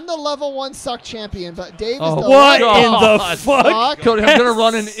 Look, I'm the level 1 suck champion, but Dave is the What in the God. fuck? Cody, I'm gonna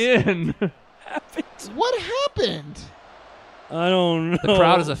run an in. What happened? I don't know. The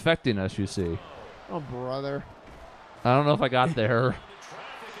crowd is affecting us, you see. Oh, brother. I don't know if I got there.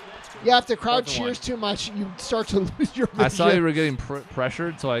 Yeah, if the crowd 4th and cheers too much, you start to lose your vision. I saw you were getting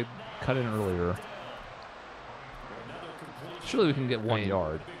pressured, so I cut in earlier. Surely we can get 1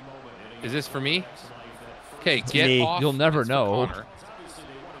 yard. Is this for me? Okay, get me. off. You'll never It's for know. Connor.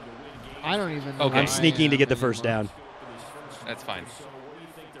 I don't even know. Okay. where I'm I sneaking am to get the anymore. first down. That's fine.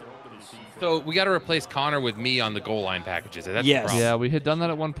 So we got to replace Connor with me on the goal line packages. That's Yes. the problem. Yeah, we had done that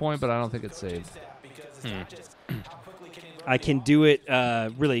at one point, but I don't think it's saved. I can do it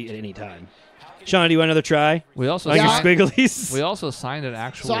really at any time. Shaun, do you want another try? We also On your Yeah. squigglies? we also signed an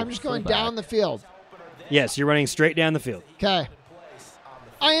actual. So I'm just going fullback. down the field. Yes, you're running straight down the field. Okay.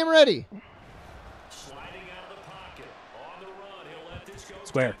 I am ready.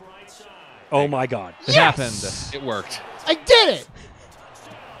 Square. Oh, my God. It Yes! happened. It worked. I did it.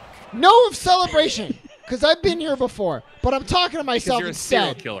 No of celebration, because I've been here before. But I'm talking to Because myself you're a serial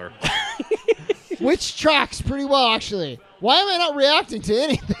instead, killer. which tracks pretty well, actually. Why am I not reacting to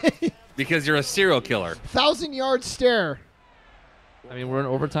anything? Because you're a serial killer. 1,000-yard stare. I mean, we're in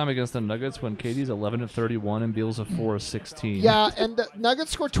overtime against the Nuggets when Katie's 11 of 31 and Beal's a 4 of 16. Yeah, and the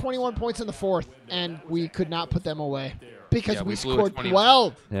Nuggets scored 21 points in the 4th, and we could not put them away because Yeah, we we blew a scored 20.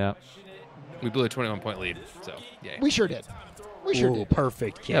 12. Yeah. We blew a 21-point lead. So, yay. We sure did. We sure Ooh, did.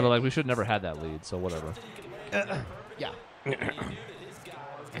 perfect kick. Yeah, but like we should never had that lead, so whatever. Yeah.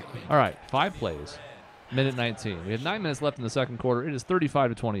 All right, 5 plays. Minute 19. We had 9 minutes left in the second quarter. It is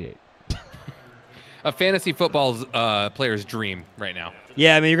 35-28. A fantasy football's player's dream right now.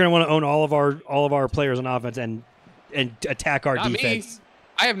 Yeah, I mean, you're going to want to own all of our players on offense and attack our Not defense. me.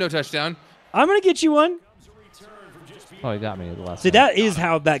 I have no touchdown. I'm going to get you one. Oh, he got me at the last. See, second. that is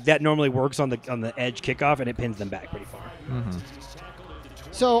how that normally works on the edge kickoff, and it pins them back pretty far.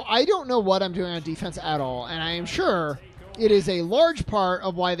 So I don't know what I'm doing on defense at all, and I am sure it is a large part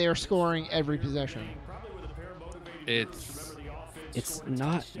of why they are scoring every possession. It's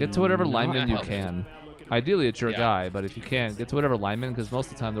not. Get to whatever not lineman you helpful. can. Ideally, it's your Yeah. guy, but if you can't, get to whatever lineman because most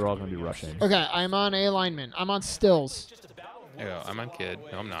of the time they're all going to be rushing. Okay, I'm on A lineman. I'm on Stills. There you go. I'm on kid.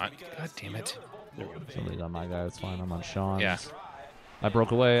 No, I'm not. God damn it. Somebody's on my guy. That's fine. I'm on Shaun's. Yeah. I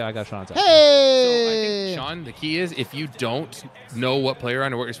broke away. I got Shaun's. So I Hey! think, Shaun, the key is if you don't know what player you're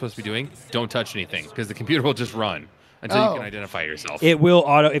on or what you're supposed to be doing, don't touch anything because the computer will just run until you can identify yourself. It will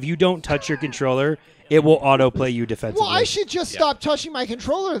auto. If you don't touch your controller, it will auto play you defensively. Well, I should just stop touching my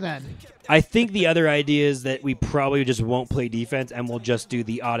controller then. I think the other idea is that we probably just won't play defense and we'll just do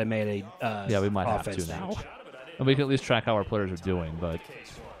the automated. Yeah, we might have offense to now. thing. And we can at least track how our players are doing, but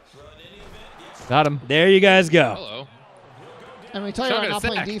got him. There you guys go. Hello. And we talk Shaun about got a not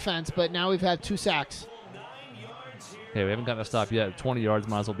playing sack. defense, but now we've had 2 sacks. Hey, we haven't gotten a stop yet. 20 yards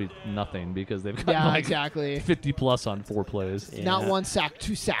might as well be nothing because they've got Yeah, like exactly. 50 plus on 4 plays. Yeah, Not 1 sack,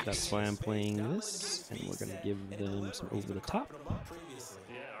 2 sacks. That's why I'm playing this, and we're gonna give them some over the top.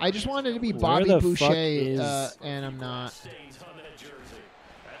 I just wanted to be Where Bobby the fuck Boucher, is- and I'm not.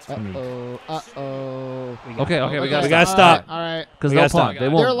 Uh-oh. Uh-oh. Okay, we got We gotta stop. All right. because We they'll gotta stop. punt. They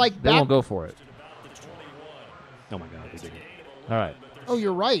won't. They're like they won't back- go for it. Oh my god, we did it. All right, Oh,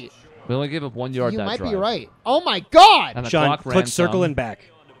 you're right. we only gave up 1 yard You that might drive. be right. Oh, my God. And the Shaun, clock ran click circle some. and back.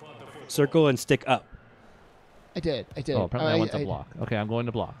 Circle and stick up. I did. Oh, apparently I went to block. Okay, I'm going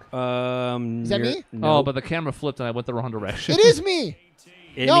to block. Is that me? No, Oh, but the camera flipped and I went the wrong direction. It is me.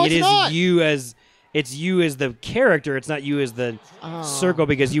 No, it it's is not. you as It's you as the character. It's not you as the circle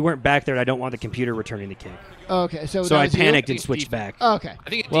because you weren't back there, and I don't want the computer returning the kick. Okay, so I was you? panicked and switched back. Okay. I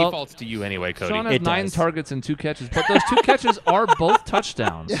think it Well, defaults to you anyway, Cody. Shaun has It 9 does. targets and 2 catches, but those 2 catches are both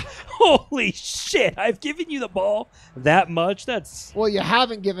touchdowns. Holy shit! I've given you the ball that much. That's Well, you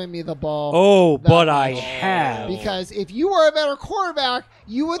haven't given me the ball. oh, that but I much. have. Because if you were a better quarterback,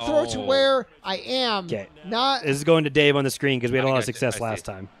 you would throw to where I am. Okay. Not. This is going to Dave on the screen because we had a I lot of got you. success I see. last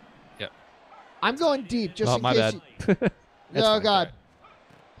time. I'm going deep just Oh, in my case. bad. Oh fine. God.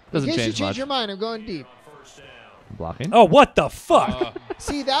 Doesn't in case you change change much. your mind, I'm going deep. Blocking. Oh, what the fuck!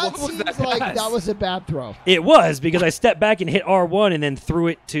 See, that What was seems that like pass? that was a bad throw. It was because I stepped back and hit R1 and then threw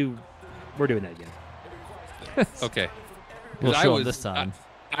it to. We're doing that again. Okay. We'll 'Cause show him this time.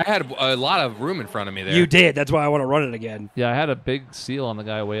 I had a lot of room in front of me there. You did. That's why I want to run it again. Yeah, I had a big seal on the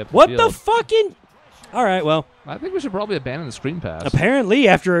guy way up the What field. the fucking? All right. Well, I think we should probably abandon the screen pass. apparently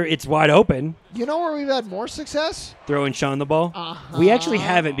after it's wide open, You know where we've had more success? throwing Shaun the ball. Uh-huh. We actually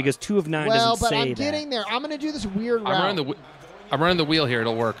haven't because 2 of 9 Well, doesn't but say I'm that. getting there. I'm gonna do this weird route. I'm running the wheel here.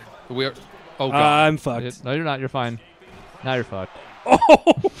 It'll work. The wheel. Oh god. I'm fucked. No, you're not. You're fine. Now you're fucked. Oh,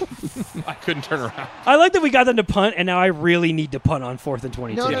 I couldn't turn around. I like that we got them to punt, and now I really need to punt on 4th and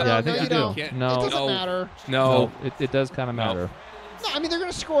 22. No, no, Yeah, no, I think no, you you do. don't. Can't- No. It doesn't No. matter. No. It does kind of matter. No, I mean they're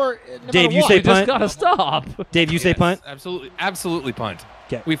gonna score. No Dave, matter you what. say We just punt. gotta stop. Dave, you say Yes, punt. Absolutely punt.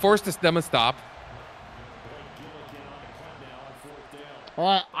 'Kay. We forced them to stop. All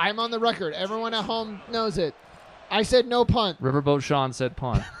right, I'm on the record. Everyone at home knows it. I said no punt. Riverboat Shaun said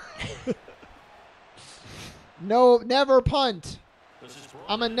punt. No, never punt.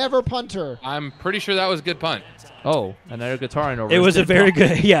 I'm a never punter. I'm pretty sure that was a good punt. Oh, and now you're guitaring over. It his was a dead very body.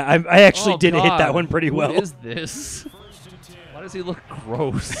 good. Yeah, I actually Oh, did hit that God. one pretty well. Who is this? Why does he look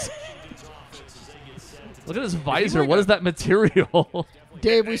gross? Look at his visor. What is that material?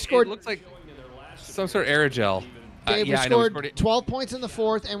 Dave, we It scored. looks like some sort of aerogel. Dave, yeah, we I know. We scored scored it. 12 points in the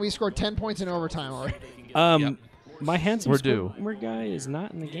 4th, and we scored 10 points in overtime already. Yep. My handsome We're due. squirmer guy is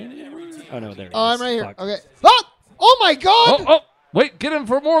not in the game anymore. Oh no, there. He Oh, is. I'm right here. Fuck. Okay. Oh my God! Oh, wait, get him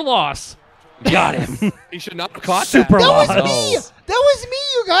for more loss. Got him. He should not have caught Super That was loss. me. Oh. That was me,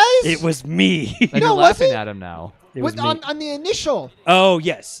 you guys. It was me. And No, you're was laughing it? at him now. It was With, me. on the initial. Oh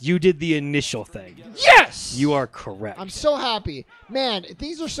yes, you did the initial thing. Yes. You are correct. I'm so happy, man.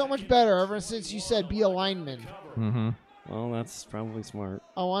 Things are so much better ever since you said be a lineman. Mm-hmm. Well, that's probably smart.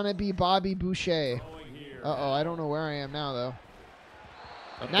 I want to be Bobby Boucher. Uh-oh, I don't know where I am now though.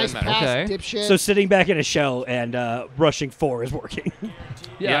 Nice Doesn't pass, Okay. dipshit. So sitting back in a shell and rushing 4 is working.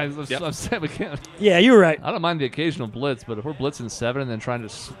 Yeah, Yep. I'm saying we can't. Yeah, you were right. I don't mind the occasional blitz, but if we're blitzing 7 and then trying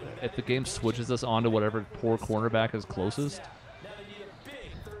to, if the game switches us onto whatever poor cornerback is closest.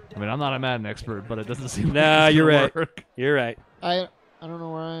 I mean, I'm not a Madden expert, but it doesn't seem Nah, like it's you're gonna right. work. You're right. I don't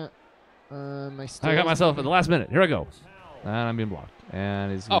know where my I got myself at the last minute. Here I go. And I'm being blocked.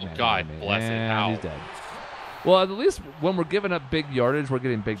 And he's Oh, man God me. bless it. And Ow. he's dead. Well, at least when we're giving up big yardage, we're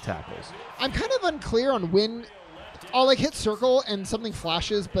getting big tackles. I'm kind of unclear on when I'll like hit circle and something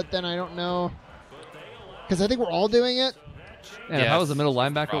flashes, but then I don't know because I think we're all doing it. And if I Yes. was a middle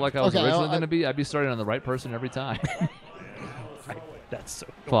linebacker like I was Okay, originally I- going to be, I'd be starting on the right person every time. That's so.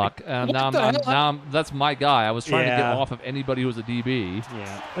 Fuck. And What now, the hell? that's my guy. I was trying to get Yeah. off of anybody who was a DB.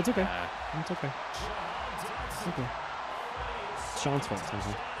 Yeah, that's okay. That's okay. It's okay. It's Shaun's fault.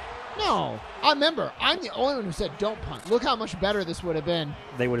 Susan. No, I remember. I'm the only one who said don't punt. Look how much better this would have been.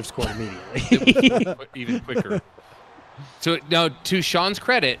 They would have scored immediately. Even quicker. So now, to Shaun's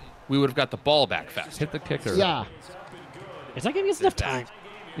credit, we would have got the ball back fast. Hit the kicker. Yeah. It's not giving us enough time.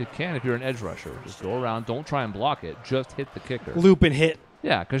 You can if you're an edge rusher. Just go around. Don't try and block it. Just hit the kicker. Loop and hit.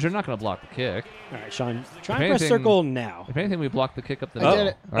 Yeah, because you're not going to block the kick. All right, Shaun. Try If and press anything- circle now. If anything, we block the kick up the I middle. did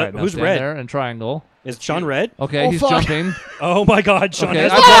it. All right, now Who's stand red? there and triangle. Is Shaun red? Okay, Oh, he's fuck. jumping. Oh my God, Shaun Okay,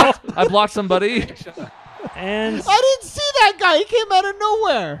 has I the ball. blocked, I blocked somebody. And I didn't see that guy. He came out of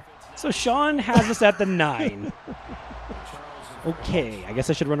nowhere. so Shaun has us at the 9. Okay, I guess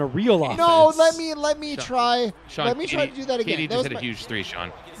I should run a real offense. No, let me try. Shaun, Let me try to do that again. Katie That just was, hit a my, huge 3,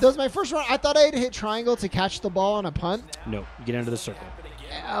 Shaun. that was my first run. I thought I had to hit triangle to catch the ball on a punt. No, you get into the circle.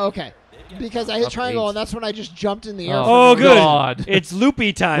 Okay. Because I hit Up triangle, 8. and that's when I just jumped in the air. Oh, for no good. reason. God. It's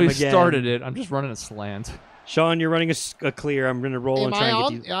loopy time We again. started it. I'm just running a slant. Shaun, you're running a clear. I'm going to roll Am and try I and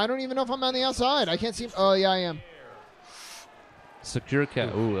on? get you. I don't even know if I'm on the outside. I can't see. Oh, yeah, I am. Secure cat.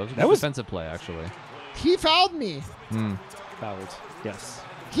 Ooh, that was a That was- defensive play, actually. He fouled me. Hmm. Fouled. Yes.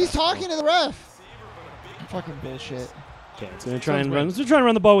 He's talking to the ref. Fucking bullshit. Okay, it's going to try Sounds and great. run. Let's try and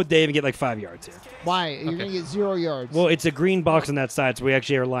run the ball with Dave and get like 5 yards here. Why? You're Okay. going to get 0 yards. Well, it's a green box on that side, so we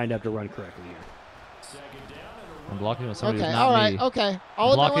actually are lined up to run correctly here. I'm blocking with somebody Okay, who's not all right, me. okay.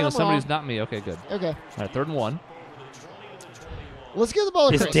 I'm blocking with somebody who's not me. Okay, good. Okay. All right, 3rd and 1. Let's get the ball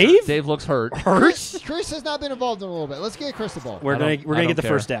to Is Chris. Dave? Dave looks hurt. Chris has not been involved in a little bit. Let's get Chris the ball. We're gonna get the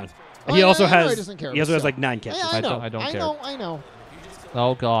care. first down. Oh, He yeah, also I know he has doesn't care, he also but has still. like 9 catches. Yeah, I know. I don't care. I know.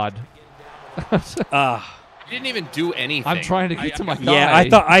 Oh, God. Ah. You didn't even do anything. I'm trying to get to my guy.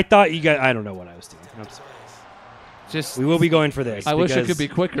 Yeah, I thought you guys. I don't know what I was doing. I'm sorry. Just We will be going for this. I wish it because could be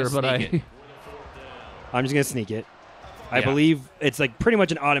quicker, but sneak it. I'm just gonna sneak it. I Yeah. believe it's like pretty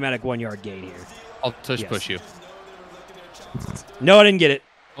much an automatic 1-yard gain here. I'll tush Yes. push you. No, I didn't get it.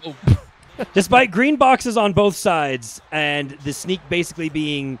 Oh, Despite green boxes on both sides and the sneak basically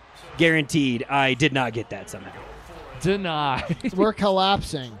being guaranteed, I did not get that somehow. Deny. We're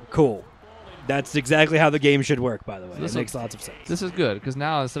collapsing. Cool. That's exactly how the game should work, by the way. This It makes lots of sense. This is good, because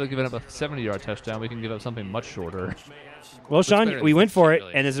now instead of giving up a 70-yard touchdown, we can give up something much shorter. Well, better Shaun, than we went for it, 50,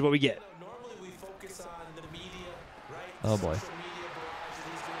 really. and this is what we get. Oh, boy.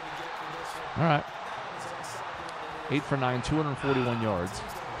 All right. 8 for 9, 241 yards.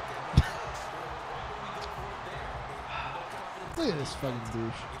 Look at this fucking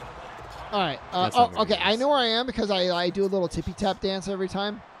douche. All right. That's not very Okay. I nice. know where I am because I do a little tippy tap dance every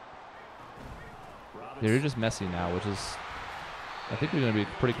time. Yeah, you're just messy now, which is... I think we're going to be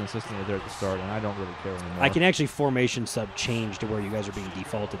pretty consistently there at the start, and I don't really care anymore. I can actually formation sub change to where you guys are being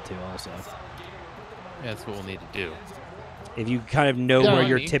defaulted to also. yeah, that's what we'll need to do. If you kind of know Yeah, where on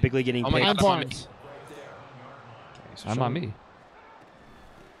you're me. typically getting Oh my picked. I'm God, I'm on me. Barnes. I'm on me.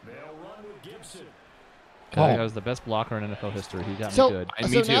 Oh. That guy was the best blocker in NFL history. He got me So, good. I- so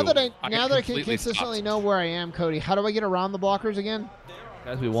me now too. that I I now that I can completely consistently stopped. know where I am, Cody, how do I get around the blockers again?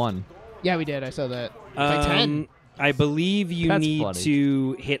 Guys, we won. Yeah, we did. I saw that. It's like 10. I believe you That's need funny.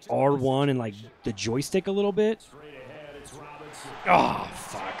 to hit R1 and like the joystick a little bit. Oh,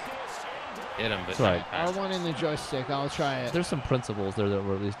 fuck. Hit him, but That's right. R1 in the joystick. I'll try it. There's some principles there that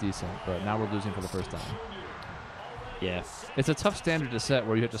were at least decent, but now we're losing for the first time. Yeah. It's a tough standard to set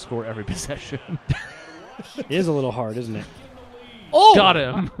where you have to score every possession. It is a little hard, isn't it? Oh, Got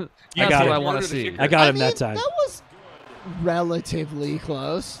him. That's got what him. I want to Harder to see. kick. I got him mean, that time. That was relatively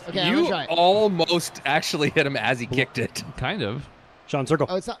close. Okay, I'm You gonna try. almost actually hit him as he kicked it. Kind of. Shaun, circle.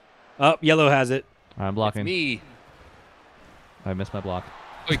 Oh, it's not. Oh, yellow has it. I'm blocking. Me. I missed my block.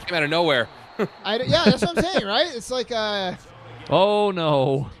 Oh, he came out of nowhere. Yeah, that's what I'm saying, right? It's like, Oh,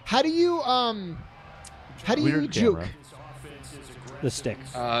 no. how do you Weird juke? camera. The stick.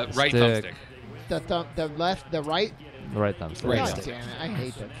 Right Stick. thumbstick. The left, the right. The right thumbstick. Right God stick. damn it! I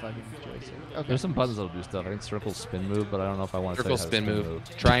hate that fucking joystick. Okay, There's some buttons that'll do stuff. I think circle spin move, but I don't know if I want to Circle spin move.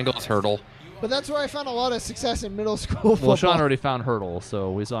 Triangles hurdle. but that's where I found a lot of success in middle school football. Well, Shaun already found hurdle,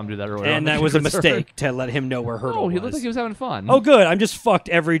 so we saw him do that earlier. on And the that was a kick return. mistake to let him know where hurdle Oh, he was. looked like he was having fun. Oh, good. I'm just fucked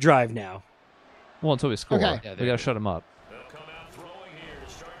every drive now. Well, until we score. Okay. Yeah, We there got to shut him up.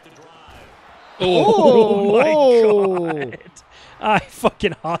 Oh, my Oh. God. I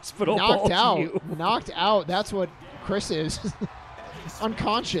fucking hospital knocked balled out. you. Knocked out. That's what Chris is.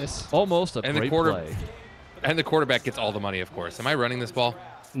 Unconscious. Almost a And the great quarter- play. And the quarterback gets all the money, of course. Am I running this ball?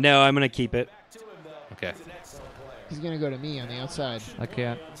 No, I'm going to keep it. Okay. He's gonna go to me on the outside. I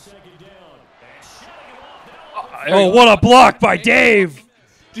can't. Oh, what a block by Dave.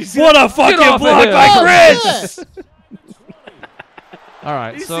 What a fucking off of block him. by Oh, Chris. shit! All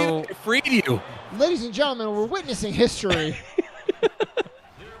right, You see so that? I freed you. Ladies and gentlemen, we're witnessing history.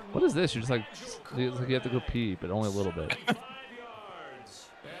 what is this? You're just like, it's like you have to go pee, but only a little bit.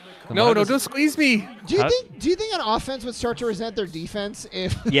 Then No, why no, does- don't squeeze me. Do you How- think an offense would start to resent their defense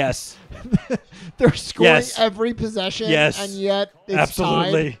if Yes, they're scoring Yes. every possession Yes. and yet it's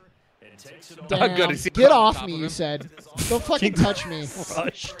absolutely. tied? Damn. Good to see Get you on off top me, of you him. said. Don't fucking touch me.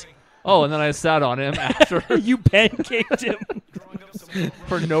 Crushed. Oh, and then I sat on him after You pancaked him.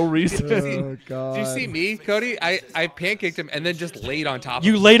 for no reason. God. Did you see me, Cody? I pancaked him and then just laid on top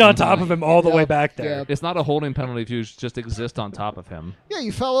You of him. laid on top of him all the Yeah, way back there. yeah. It's not a holding penalty if you just exist on top of him. Yeah,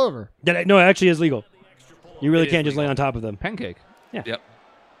 you fell over. No, it actually is legal. You really It is can't just lay legal. on top of them. Pancake. Yep.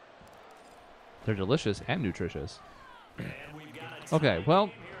 They're delicious and nutritious. Okay,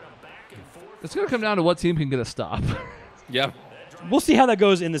 well, it's going to come down to what team can get a stop. Yep. We'll see how that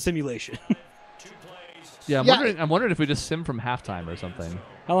goes in the simulation. Yeah, I'm Yeah. wondering. I'm wondering if we just sim from halftime or something.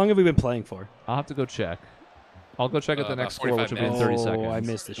 How long have we been playing for? I'll have to go check. I'll go check at the About next score, which 45 will be in 30 oh, seconds. I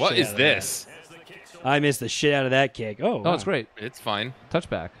missed the What shit is out of this? that. I missed the shit out of that kick. Oh, Oh, wow. it's great. It's fine.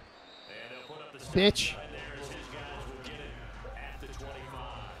 Touchback. Bitch.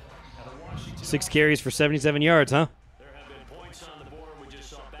 6 carries for 77 yards, huh?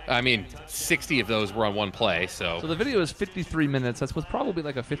 I mean, 60 of those were on one play, So the video is 53 minutes. That's with probably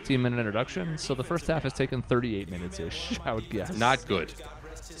like a 15-minute introduction. So the first half has taken 38 minutes-ish, I would guess. Not good.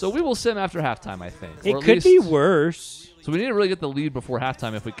 So we will sim after halftime, I think. It could be worse. So we need to really get the lead before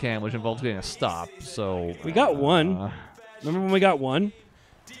halftime if we can, which involves getting a stop. So we got one. Remember when we got one?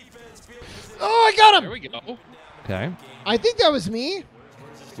 Oh, I got him. There we go. Okay. I think that was me.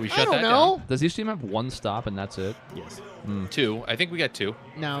 We I shut don't that know. down. Does each team have one stop and that's it? Yes. 2. I think we got 2.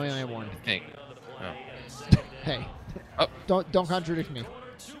 No, we only have one. I think. Oh. Hey, Oh. don't contradict me.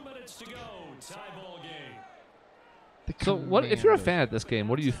 So what? If you're a fan of this game,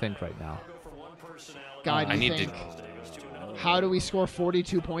 what do you think right now? God, I you need think, to. how do we score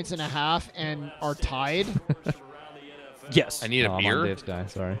 42 points and a half and are tied? Yes. I need a I'm on beer. Dave's guy.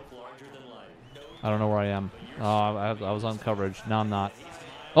 Sorry. I don't know where I am. Oh, I was on coverage. Now I'm not.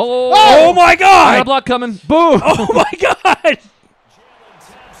 Oh! Oh my I got a God! block coming. Boom! Oh my God!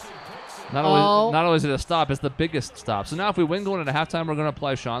 Not only is it a stop, it's the biggest stop. So now if we win going into halftime, we're going to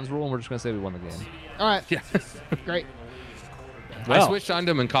apply Shaun's rule, and we're just going to say we won the game. All right, Yeah. great. Well. I switched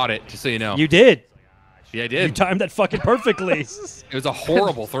onto him and caught it, just so you know. You did. Yeah, I You did. timed that fucking perfectly. It was a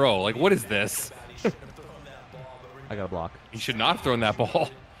horrible throw. Like, what is this? I got a block. You should not have thrown that ball.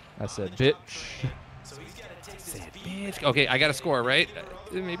 I said, bitch. Okay, I got to score, right?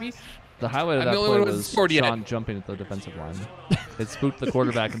 Maybe? The highlight of I'm that the only play one who was scored yet. Shaun jumping at the defensive line. It spooked the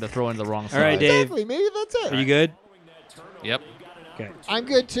quarterback into throwing the wrong side. All right, Dave. Exactly. Maybe that's it. Are you good? Yep. Okay. I'm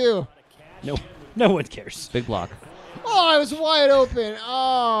good too. No one cares. Big block. Oh, I was wide open.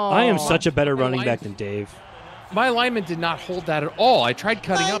 Oh. I am such a better running back than Dave. My alignment did not hold that at all. I tried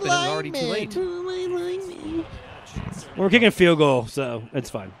cutting up, and it was already too late. We're kicking a field goal, so it's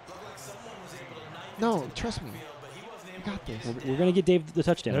fine. No, trust me. I got this. We're going to get Dave the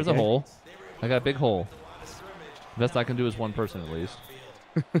touchdown. There's okay? a hole. I got a big hole. Best I can do is one person at least.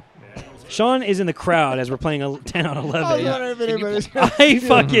 Shaun is in the crowd as we're playing a 10 on 11. I was wondering if anybody's I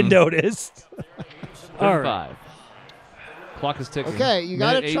fucking noticed. All Third right. 5. Clock is ticking. Okay, you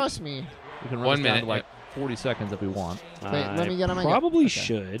gotta Minute 8. trust me. We can run 1 this down minute, to like 40 seconds if we want. Wait, let me get on my Probably Okay.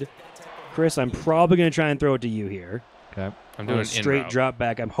 should. Chris, I'm probably going to try and throw it to you here. Okay. I'm On doing a an straight in-route. drop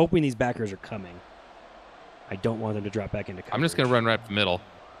back. I'm hoping these backers are coming. I don't want them to drop back into coverage. I'm just going to run right up the middle.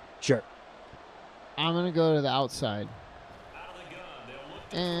 Sure. I'm gonna go to the outside.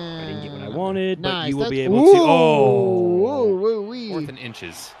 I And didn't get what I wanted, but nice. you will be That's- able to. Ooh, Oh. woo, woo, wee. 4th and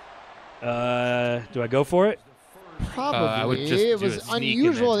inches. Do I go for it? Probably. I would just It do was a sneak and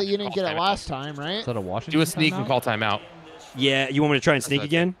unusual then that you didn't call get it timeout. last time, right? Is that a Washington? Do a sneak and timeout? call timeout. Yeah. You want me to try and sneak what I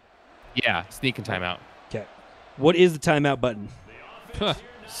again? Yeah, sneak and timeout. Okay. What is the timeout button?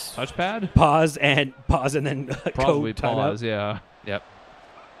 Touchpad? Pause and then Probably go timeout. pause, yeah. Yep.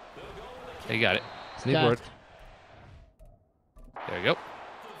 Yeah, you got it. Sneak Okay. worked. There you go.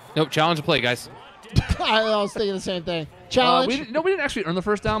 Nope, challenge a play, guys. I was thinking the same thing. Challenge. We didn't actually earn the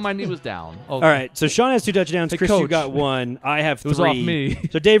first down. My knee was down. Oh, All right. So Shaun has 2 touchdowns. Hey, Chris, you coach. got 1. I have 3. It was off me.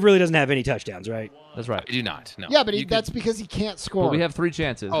 So Dave really doesn't have any touchdowns, right? That's right. I do not. No. yeah, but You could- that's because he can't score. But we have 3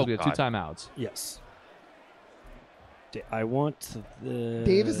 chances. Oh, we have 2 God. timeouts. Yes. I want the.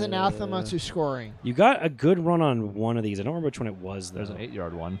 Dave is anathema to scoring. You got a good run on one of these. I don't remember which one it was, though. There's an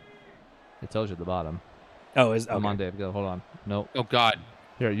 8-yard one. It tells you at the bottom. Oh, is okay. Come on, Dave. Go. Hold on. Nope. Oh, God.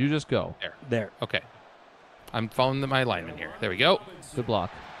 Here, you just go. There. Okay. I'm following my alignment here. There we go. Good block.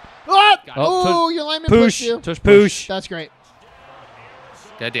 What? Got it. Oh, your lineman Push. pushed you. Tush Push. That's great.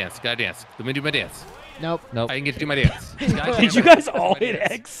 Gotta dance. Gotta dance. Let me do my dance. Nope. Nope. I can get to do my dance. Did you guys all hit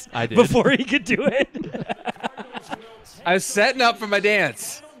X I did. before he could do it? I was setting up for my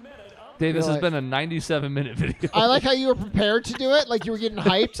dance. Dave, this You're has been a 97-minute video. I like how you were prepared to do it, like you were getting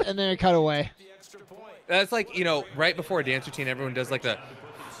hyped, and then it cut away. That's like, right before a dance routine, everyone does like the,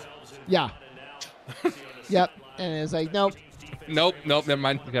 Yeah. Yep. And it's like, nope. nope, never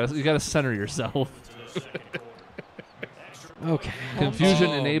mind. You gotta center yourself. Okay.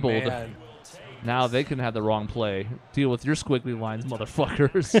 Confusion Oh, enabled. man. Now they can have the wrong play. Deal with your squiggly lines,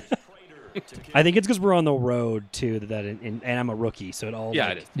 motherfuckers. I think it's because we're on the road, too, and I'm a rookie, so it all Yeah,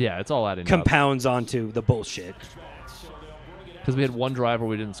 like, it is. Yeah, it's all adding up. compounds onto the bullshit. Because we had one drive where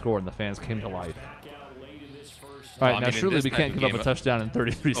we didn't score and the fans came to life. All right, I now mean, in surely this we type can't of give up game- a touchdown in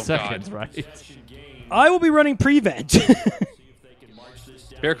 33 Oh, seconds, God. right? I will be running prevent.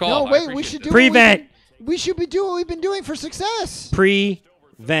 Fair call. No, I wait. We appreciate should this. do Prevent. We should be doing what we've been doing for success.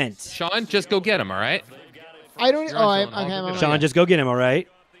 Prevent. Shaun, just go get him, all right? I don't. You're Oh, on I'm Shaun. I'll okay. go I'm get on Shaun, just go get him, all right?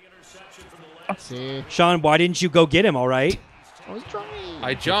 See. Shaun, why didn't you go get him, all right? I was trying.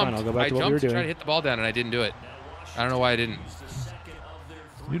 I jumped. I'll go back I to what we jumped were to try doing. to hit the ball down, and I didn't do it. I don't know why I didn't.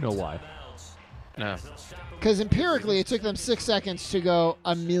 You know why. No. Because empirically, it took them 6 seconds to go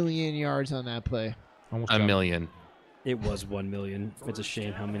 1,000,000 yards on that play. Almost A done. million. It was 1,000,000. It's a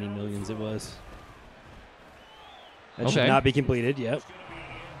shame how many millions it was. That Okay. should not be completed. Yep.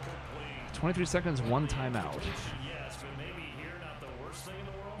 23 seconds, 1 timeout.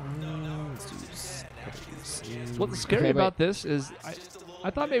 What's scary Okay, about this is I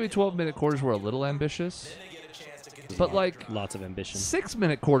thought maybe 12-minute quarters were a little ambitious, but like Lots of ambition.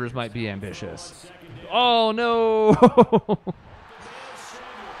 6-minute quarters might be ambitious. Oh no!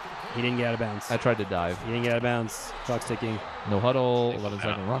 He didn't get out of bounds. I tried to dive. He didn't get out of bounds. Clock's ticking. No huddle.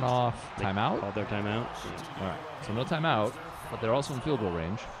 11-second runoff. Timeout. Called their timeout. All right. So no timeout, but they're also in field goal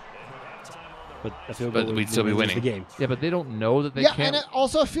range. But a field But goal we'd still be would lose winning. the game. Yeah, but they don't know that they Yeah, can't. and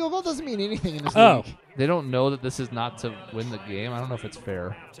also a field goal doesn't mean anything in this Oh. league. They don't know that this is not to win the game. I don't know if it's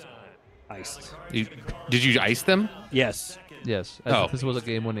fair. Iced. Did you ice them? Yes. Yes. As Oh. if this was a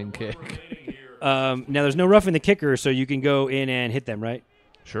game-winning kick. Now there's no roughing the kicker, so you can go in and hit them, right?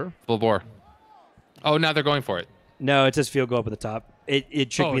 Sure. Full bore. Oh, now they're going for it. No, it says field goal up at the top. It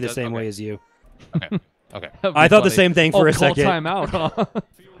tricked Oh, me it the does? same Okay. way as you. Okay. Okay. That'd be I thought the funny. same thing for a call second. timeout, huh?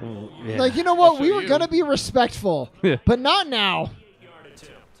 Yeah. Like, you know what? Also We were you. going to be respectful, Yeah. but not now.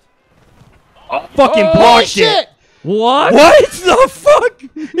 Fucking Oh, blocked shit! it. What? What the fuck?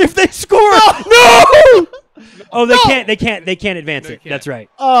 If they score, no! Oh, they can't advance No, you it. can't. That's right.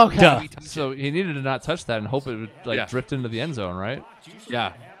 Oh, okay. Duh. So he needed to not touch that and hope it would like Yeah. drift into the end zone, right?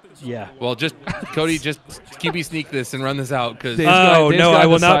 Yeah. Yeah. Well, just Cody, just QB sneak this and run this out because Dave's got- Oh, Dave's no, got I the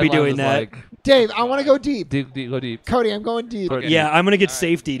will not be sidelines doing is that. Like, Dave, I want to go deep. go deep. Cody, I'm going deep. Okay. Yeah, I'm gonna get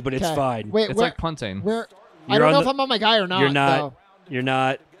safetied, but it's Okay. fine. Wait, It's where? like punting. Where? I You're don't on know the- if I'm on my guy or not. You're not. though. You're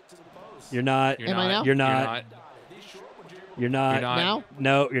not. You're not. You're Am I not. now? You're not. You're not. You're not. Now?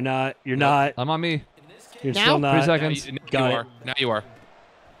 No, you're not. You're Nope. not. I'm on me. You're Now? still 3 not. Now seconds. you Got it. are. Now you are.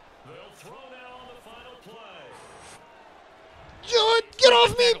 Get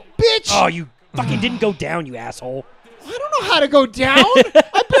off me, bitch! Oh, you fucking didn't go down, you asshole. I don't know how to go down.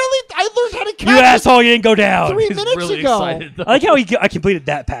 I learned how to catch You it asshole, you didn't go down. 3 He's minutes really ago. excited. Though. I like how I completed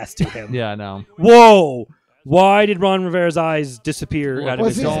that pass to him. Yeah, no. Whoa. Why did Ron Rivera's eyes disappear Well, out of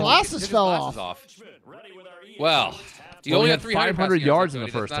Was his his dome? glasses His fell glasses off. Well, you Well, only he had had 300 500 passing yards in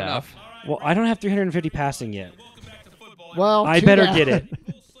yards, the Cody. first That's not half. enough. Well, I don't have 350 passing yet. Well, I too better bad. get it.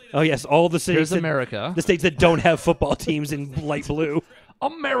 Oh, yes, all the states Here's that, America. the states that don't have football teams in light blue.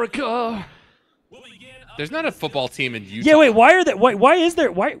 America. There's not a football team in Utah. Yeah, wait, why are that? Why is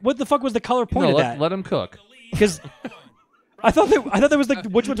there? Why? What the fuck was the color point No, of that? let him cook. Because I thought that was like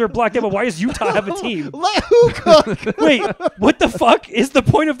which ones are blacked out. But why does Utah have a team? Let who cook? Wait, what the fuck is the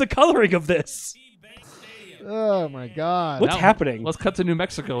point of the coloring of this? Oh my god. What's Now, happening? Let's cut to New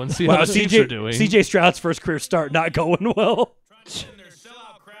Mexico and see Wow, how the Chiefs are doing. CJ Stroud's first career start not going well.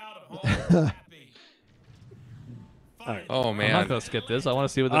 All right. Oh I'm not man. gonna skip this. I want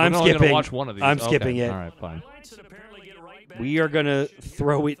to see what. I'm we're only gonna skipping. watch one of these. I'm Okay. skipping it. All right, fine. We are gonna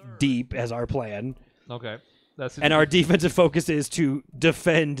throw it deep as our plan, Okay, that's and our defensive focus is to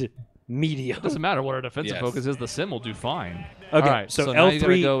defend medium. doesn't matter what our defensive Yes. focus is. The sim will do fine. Okay, All right, so now you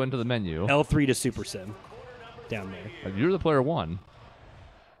gotta L3 go into the menu. L3 to Super Sim down there. You're the player 1.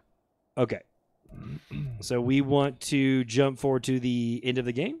 Okay. So we want to jump forward to the end of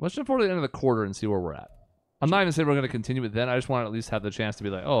the game. Let's jump forward to the end of the quarter and see where we're at. I'm not even saying we're going to continue it then. I just want to at least have the chance to be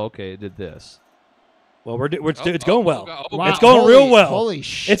like, oh, okay, it did this. Well, it's going well. Wow, It's going holy- real well. Holy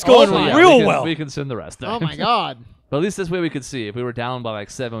shit. It's going oh my, real we can, well. We can send the rest. Then. Oh my god. But at least this way we could see. If we were down by like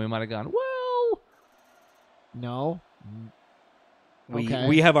 7, we might have gone, well. No. We Okay.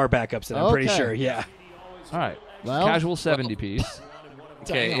 we have our backups, and I'm pretty Okay. sure. Yeah. All right. Well, Casual 70 piece.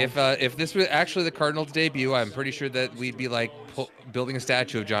 Okay, if this was actually the Cardinals' debut, I'm pretty sure that we'd be like building a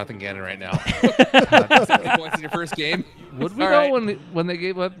statue of Jonathan Gannon right now. 70 points in your first game. Would we All know right. when we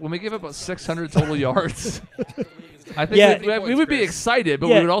gave up about 600 total yards? I think Yeah. we would be excited, but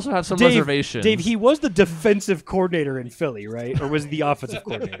Yeah. we would also have some reservations. Dave, he was the defensive coordinator in Philly, right? Or was he the offensive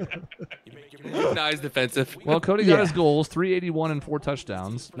coordinator? No, he's defensive. Well, Cody got his goals, 381 and 4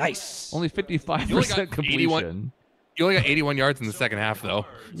 touchdowns. Nice. Only You only 55% got completion. 81 You only got 81 yards in the second half, though.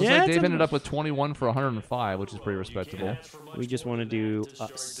 Looks like Dave ended up with 21 for 105, which is pretty respectable. We just want to do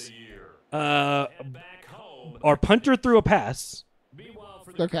us. Our punter threw a pass.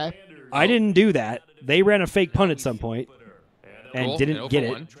 Okay. I didn't do that. They ran a fake punt at some point and Cool. didn't And get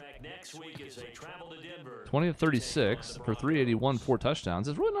 0 it. for 1. 20 of 36 for 381, 4 touchdowns.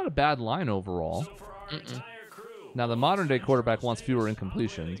 It's really not a bad line overall. Now, the modern-day quarterback wants fewer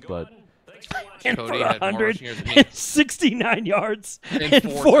incompletions, but And Cody for had more 100 rushing yards than me. and 69 yards And and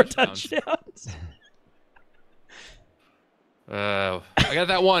 4 4 touchdowns. touchdowns. I got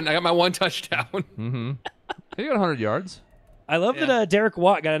that one. I got my one touchdown. You got 100 yards. I love that Derek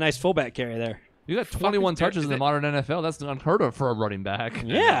Watt got a nice fullback carry there. You got 21 touches in the modern NFL. That's unheard of for a running back.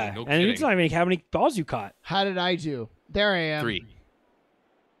 Yeah, no and it's not even how many balls you caught. How did I do? There I am. 3.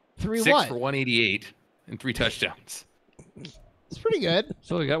 3 6 what? for 188 and 3 touchdowns. It's pretty good.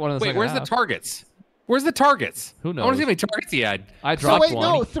 So you got one in the Wait, second where's half. the targets? Where's the targets? Who I want knows? to see how many targets he had. I So dropped wait, one.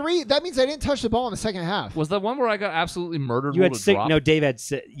 no, 3. That means I didn't touch the ball in the second half. Was that one where I got absolutely murdered? You had rolled a 6. drop? No, Dave had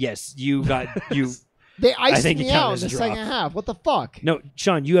 6. Yes, you got you. They iced think it me counted out as in a the drop. second half. What the fuck? No,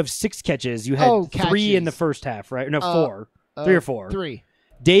 Shaun, you have 6 catches. You had 3 in the catches. first half, right? No, 4. 3 or 4. 3.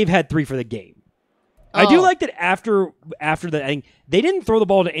 Dave had 3 for the game. I do like that after the thing, they didn't throw the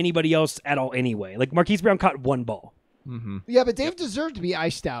ball to anybody else at all anyway. Like Marquise Brown caught 1 ball. Mm-hmm. Yeah, but Dave deserved to be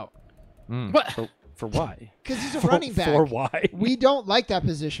iced out What? For why? because he's a running back. For why? We don't like that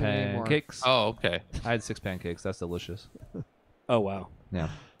position anymore. Pancakes. Oh, okay. I had 6 pancakes. That's delicious. Oh, wow. Yeah.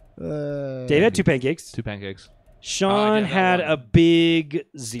 Dave had 2 pancakes. 2 pancakes. Sean I got had one. a big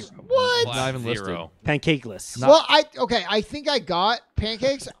 0. What? Not even listed. 0. Pancakeless. Not- Well, I think I got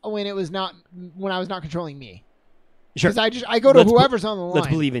pancakes when I was not controlling me. Sure. Because I go to Let's whoever's on the line. Let's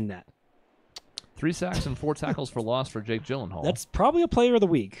believe in that. 3 sacks and 4 tackles for loss for Jake Gyllenhaal. That's probably a player of the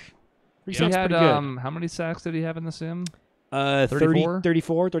week. he Sounds had pretty good. how many sacks did he have in the sim? 30, 34?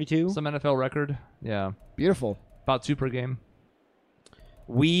 34, 32. Some NFL record. Yeah. Beautiful. About 2 per game.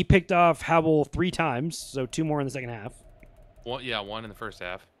 We picked off Howell 3 times, so 2 more in the second half. 1 in the first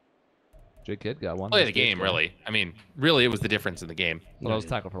half. Jake Kidd got 1. Play of the That's good. game, really. I mean, really, it was the difference in the game. Well, that was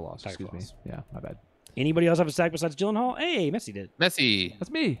tackle for loss. Tackle Excuse for me. loss. Yeah, my bad. Anybody else have a sack besides Gyllenhaal? Hey, Messi did. Messi,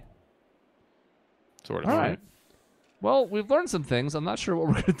 That's me. sort of. All right. Well, we've learned some things. I'm not sure what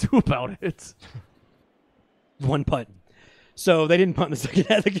we're going to do about it. 1 punt. So they didn't punt in the second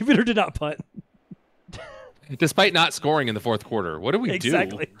half. The computer did not punt. Despite not scoring in the fourth quarter, what did we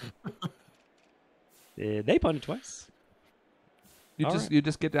Exactly. They punted twice. You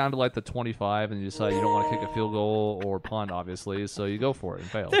just get down to like the 25 and you decide you don't want to kick a field goal or punt, obviously, so you go for it and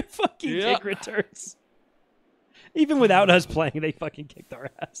fail. They're fucking Yeah. kick returns. Even without us playing, they fucking kicked our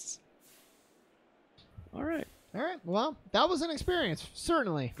ass. All right. All right. Well, that was an experience.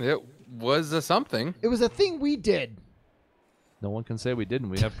 Certainly. do? It was a something. It was a thing we did. No one can say we didn't.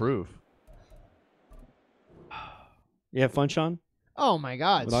 We have proof. You have fun, Sean? Oh my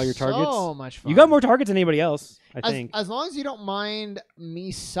God. With all your targets? So much fun. You got more targets than anybody else, I think. As long as you don't mind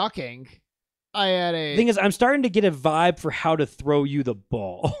me sucking, I had a. The thing is, I'm starting to get a vibe for how to throw you the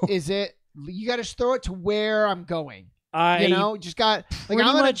ball. Is it? You got to throw it to where I'm going. I Just got like pretty I'm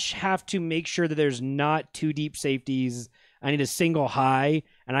gonna. much have to make sure that there's not 2 deep safeties. I need a single high,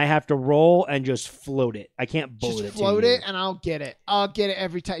 and I have to roll and just float it. I can't bullet Just it. float to you. it, and I'll get it. I'll get it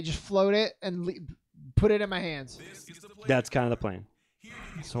every time. Just float it and put it in my hands. That's kind of the plan.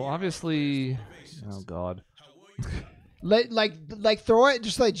 So obviously, oh God. Like throw it.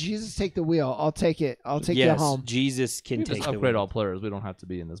 Just let Jesus take the wheel. I'll take it. I'll take Yes, you home. Jesus can You take just the upgrade wheel. all players. We don't have to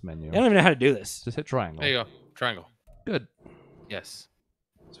be in this menu. I don't even know how to do this. Just hit triangle. There you go. Triangle. Good. Yes.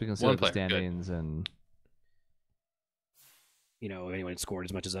 So we can see One like, the player. Good. standings and Anyone scored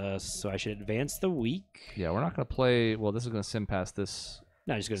as much as us, so I should advance the week. yeah, we're not going to play. Well, this is going to sim past this.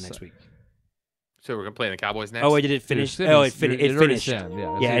 No, just go to next week. So we're gonna play the Cowboys next. Oh, wait, did it finish? You're Oh, it, simming- it already finished. simmed,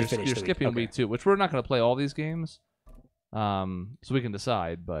 Yeah, Yeah, so it you're, finished You're the week. skipping Okay. week 2, which we're not going to play all these games. So we can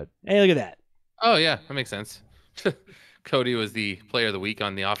decide, but Hey, look at that. Oh yeah, that makes sense. Cody was the player of the week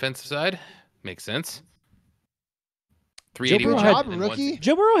on the offensive side. Makes sense. Joe 381 Burrow had- and one- rookie.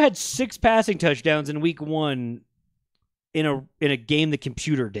 Joe Burrow had 6 passing touchdowns in week 1 in a game the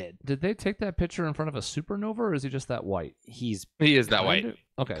computer did. did they take that picture in front of a supernova, or is he just that white? He's He is that white.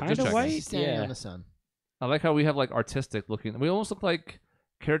 Okay, Kinda just checking. white? He's standing Yeah. on the sun. I like how we have like artistic looking. We almost look like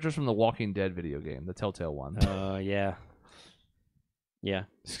characters from the Walking Dead video game, the Telltale one. yeah. Yeah.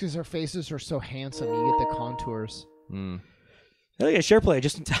 Just because our faces are so handsome, you get the contours. Mm. I think I share play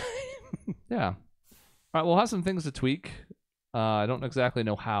just in time. Yeah. All right, we'll have some things to tweak. I don't exactly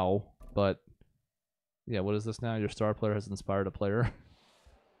know how, but yeah, what is this now? Your star player has inspired a player.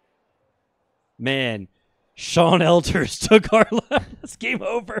 Man, Shaun Elters took our last game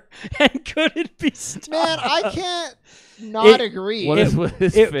over and couldn't be stopped. Man, I can't not It- agree. What is with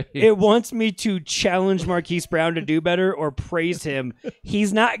his face? It wants me to challenge Marquise Brown to do better or praise him.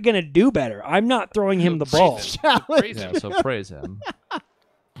 He's not going to do better. I'm not throwing him the ball. Challenge, Yeah, so praise him.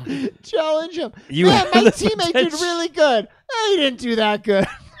 challenge him. You Man, have my the teammate did potential- really good. He didn't do that good.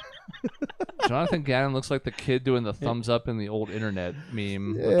 Jonathan Gannon looks like the kid doing the thumbs up in the old internet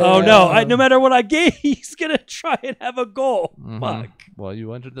meme. Oh, no. No matter what I gave, he's going to try and have a goal. Mhm. Fuck. Well,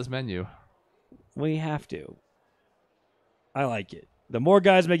 you entered this menu. We have to. I like it. The more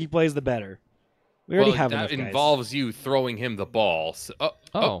guys making plays, the better. We already Well, have that enough guys. involves you throwing him the ball. So,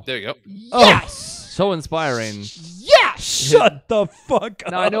 oh, there you go. Yes. So inspiring. Yes. Shut the fuck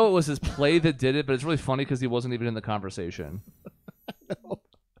up. Now I know it was his play that did it, but it's really funny because he wasn't even in the conversation.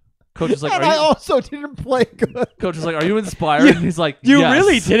 Coach is like, And I also didn't play good. Coach is like, "Are you inspired?" And he's like, You "Yes."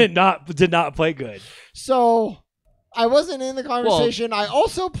 really did not play good. So I wasn't in the conversation. I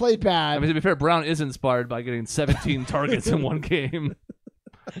also played bad. I mean, to be fair, Brown is inspired by getting 17 targets in one game.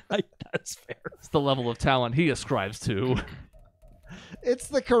 That's fair. It's the level of talent he ascribes to. It's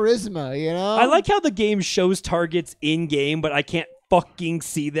the charisma, you know? I like how the game shows targets in game, but I can't fucking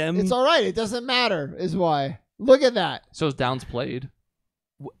see them. It's all right. It doesn't matter, is why. Look at that. So his downs played.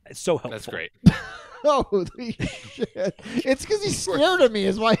 It's so helpful. That's great. Holy shit. It's because he's scared of me,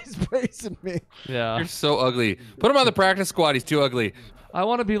 is why he's praising me. Yeah. You're so ugly. Put him on the practice squad. He's too ugly. I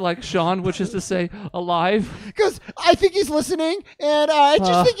want to be like Shaun, which is to say, alive. Because I think he's listening, and I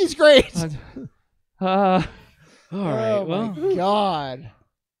just think he's great. All right. Oh, Well, my God.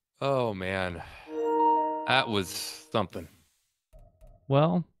 Oh man, that was something.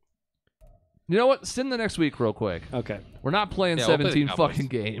 Well, you know what? Send the next week real quick. okay. We're not playing Yeah, we'll play the 17 Cowboys. fucking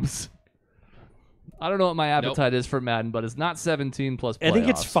games. I don't know what my appetite is for Madden, but it's not 17 plus playoffs. I think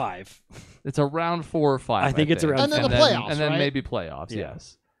it's 5. It's around 4 or 5. I think it's around And then the five. playoffs, And then right? maybe playoffs, Yeah.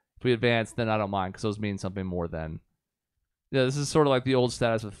 yes. If we advance, then I don't mind because those mean something more than. Yeah, this is sort of like the old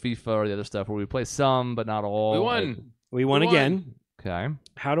status with FIFA or the other stuff where we play some, but not all. We won. We won again. Okay.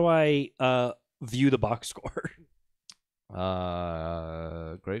 How do I view the box score?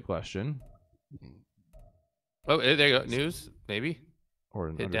 Great question. Oh, there you go. News, maybe. Or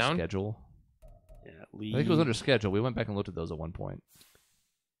Hit under down. schedule. Yeah, I think it was under schedule. We went back and looked at those at one point.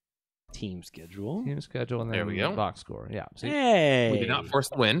 team schedule. Team schedule and then There we go. box score. Yeah. See? Hey. We did not force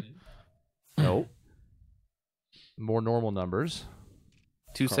the win. Nope. More normal numbers.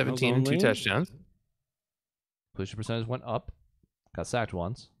 217 and 2 only. touchdowns. Completion percentage went up. Got sacked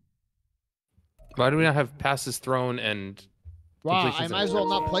once. Why do we not have passes thrown and Wow, I completions might as well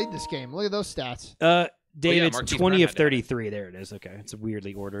not played this game. Look at those stats. Dave, yeah, it's Marquise 20 Brown of had to have it. 33. There it is. Okay. It's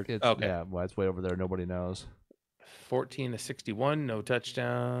weirdly ordered. It's, Okay. Yeah, well, it's way over there. Nobody knows. 14 to 61, no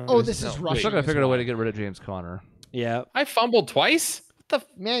touchdowns. Oh, this is We're rushing. still got to as figure out a way well. to get rid of James Conner. Yeah. I fumbled twice. What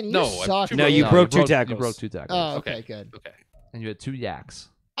the? Man, you No, suck. No, dude. you broke two You tackles. broke 2 tackles. Oh, okay, Okay. good. Okay. And you had 2 yaks.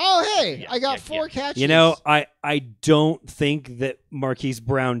 Oh, hey, Yeah, I got yeah, 4 yeah. catches. You know, I don't think that Marquise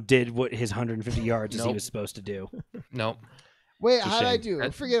Brown did what his 150 yards as he Nope. was supposed to do. No. Wait, It's a how did I shame.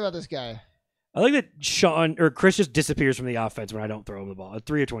 do? Forget about this guy. I like that Shaun or Chris just disappears from the offense when I don't throw him the ball.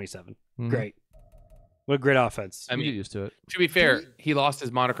 3 or 27. Mhm. Great. What a great offense. I You mean, get used to it. to be fair, he lost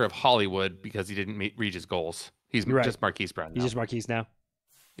his moniker of Hollywood because he didn't reach his goals. He's You're right. just Marquise Brown now. He's just Marquise now.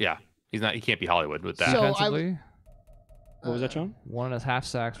 Yeah. He's not. He can't be Hollywood with that. So, Defensively, What was that, Shaun? 1.5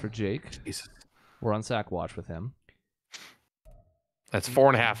 sacks for Jake. Jesus. We're on sack watch with him. That's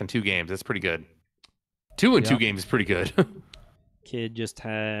 4.5 in 2 games. That's pretty good. 2 in 2 Yeah. games is pretty good. Kid just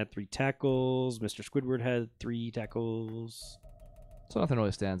had 3 tackles. Mr. Squidward had 3 tackles. So nothing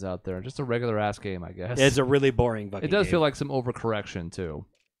really stands out there. Just a regular ass game, I guess. It's a really boring fucking It does game. feel like some overcorrection too.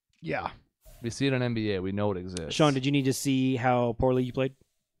 Yeah. We see it in NBA. We know it exists. Shaun, did you need to see how poorly you played?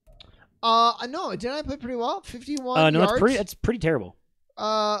 No, didn't I play pretty well? 51 No, yards. that's pretty terrible.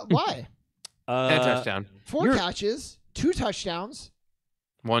 Why? And touchdown. 4 You're- catches, 2 touchdowns.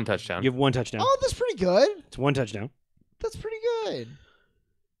 1 touchdown. You have 1 touchdown. Oh, that's pretty good. It's 1 touchdown. That's pretty good.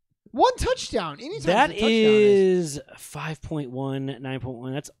 1 touchdown. Anytime That it's a touchdown is 5.1,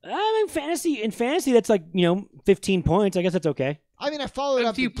 9.1. That's in fantasy that's like, 15 points. I guess that's okay. I mean, I followed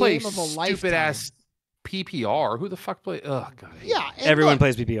up If the you play game of a lifetime. stupid ass PPR, who the fuck play? Oh god. Yeah. and Everyone look,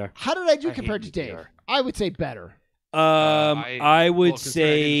 plays PPR. How did I do I hate compared to Dave? PPR. I would say better. I would well,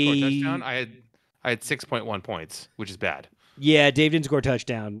 considering I didn't score a say touchdown, I had 6.1 points, which is bad. yeah, Dave didn't score a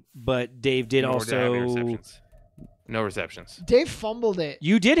touchdown, but Dave did Nor did I have any also receptions. No receptions. Dave fumbled it.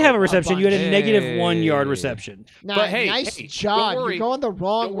 You did have a reception. You had a Hey. negative 1 yard reception. Nah, But hey, nice hey, don't job. worry. You're going the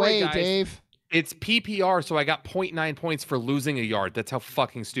wrong Don't worry, way, guys. Dave. It's PPR, so I got 0.9 points for losing a yard. That's how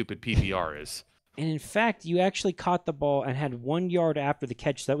fucking stupid PPR is. And in fact, you actually caught the ball and had 1 yard after the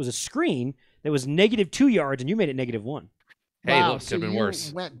catch. So that was a screen that was negative 2 yards, and you made it negative 1. Hey, Wow, look, so could have been you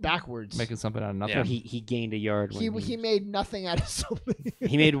worse. went backwards. Making something out of nothing. Yeah. He gained a yard. he When he made nothing out of something.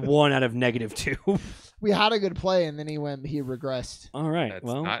 he made 1 out of negative 2. We had a good play, and then he regressed. All right. That's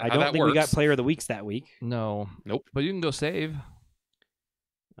Well, not I how don't that think we got works. player of the weeks that week. No. Nope. But you can go save.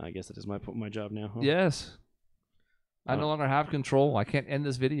 I guess that is my job now. Huh? Yes. I no Oh. longer have control. I can't end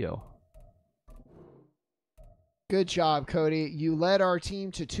this video. Good job, Cody. You led our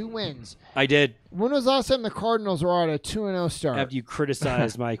team to 2 wins. I did. When was the last time the Cardinals were on a 2-0 start? After you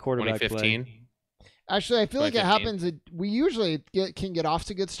criticized my quarterback play. 2015. Actually, I feel like it 2015. happens. We usually can get off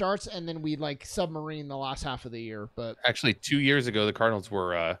to good starts, and then we like submarine the last half of the year. But Actually, 2 years ago, the Cardinals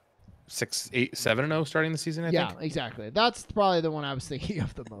were 7-0 starting the season. I yeah, think. exactly. That's probably the one I was thinking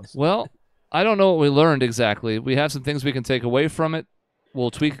of the most. Well, I don't know what we learned exactly. We have some things we can take away from it.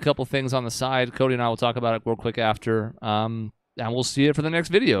 We'll tweak a couple things on the side. Cody and I will talk about it real quick after. And we'll see it for the next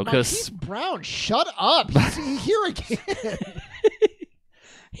video. Marquise Brown, shut up! He's here again.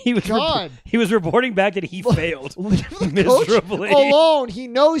 He was God. he was reporting back that he failed Leave the miserably. coach alone. He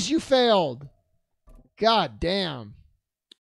knows you failed. God damn.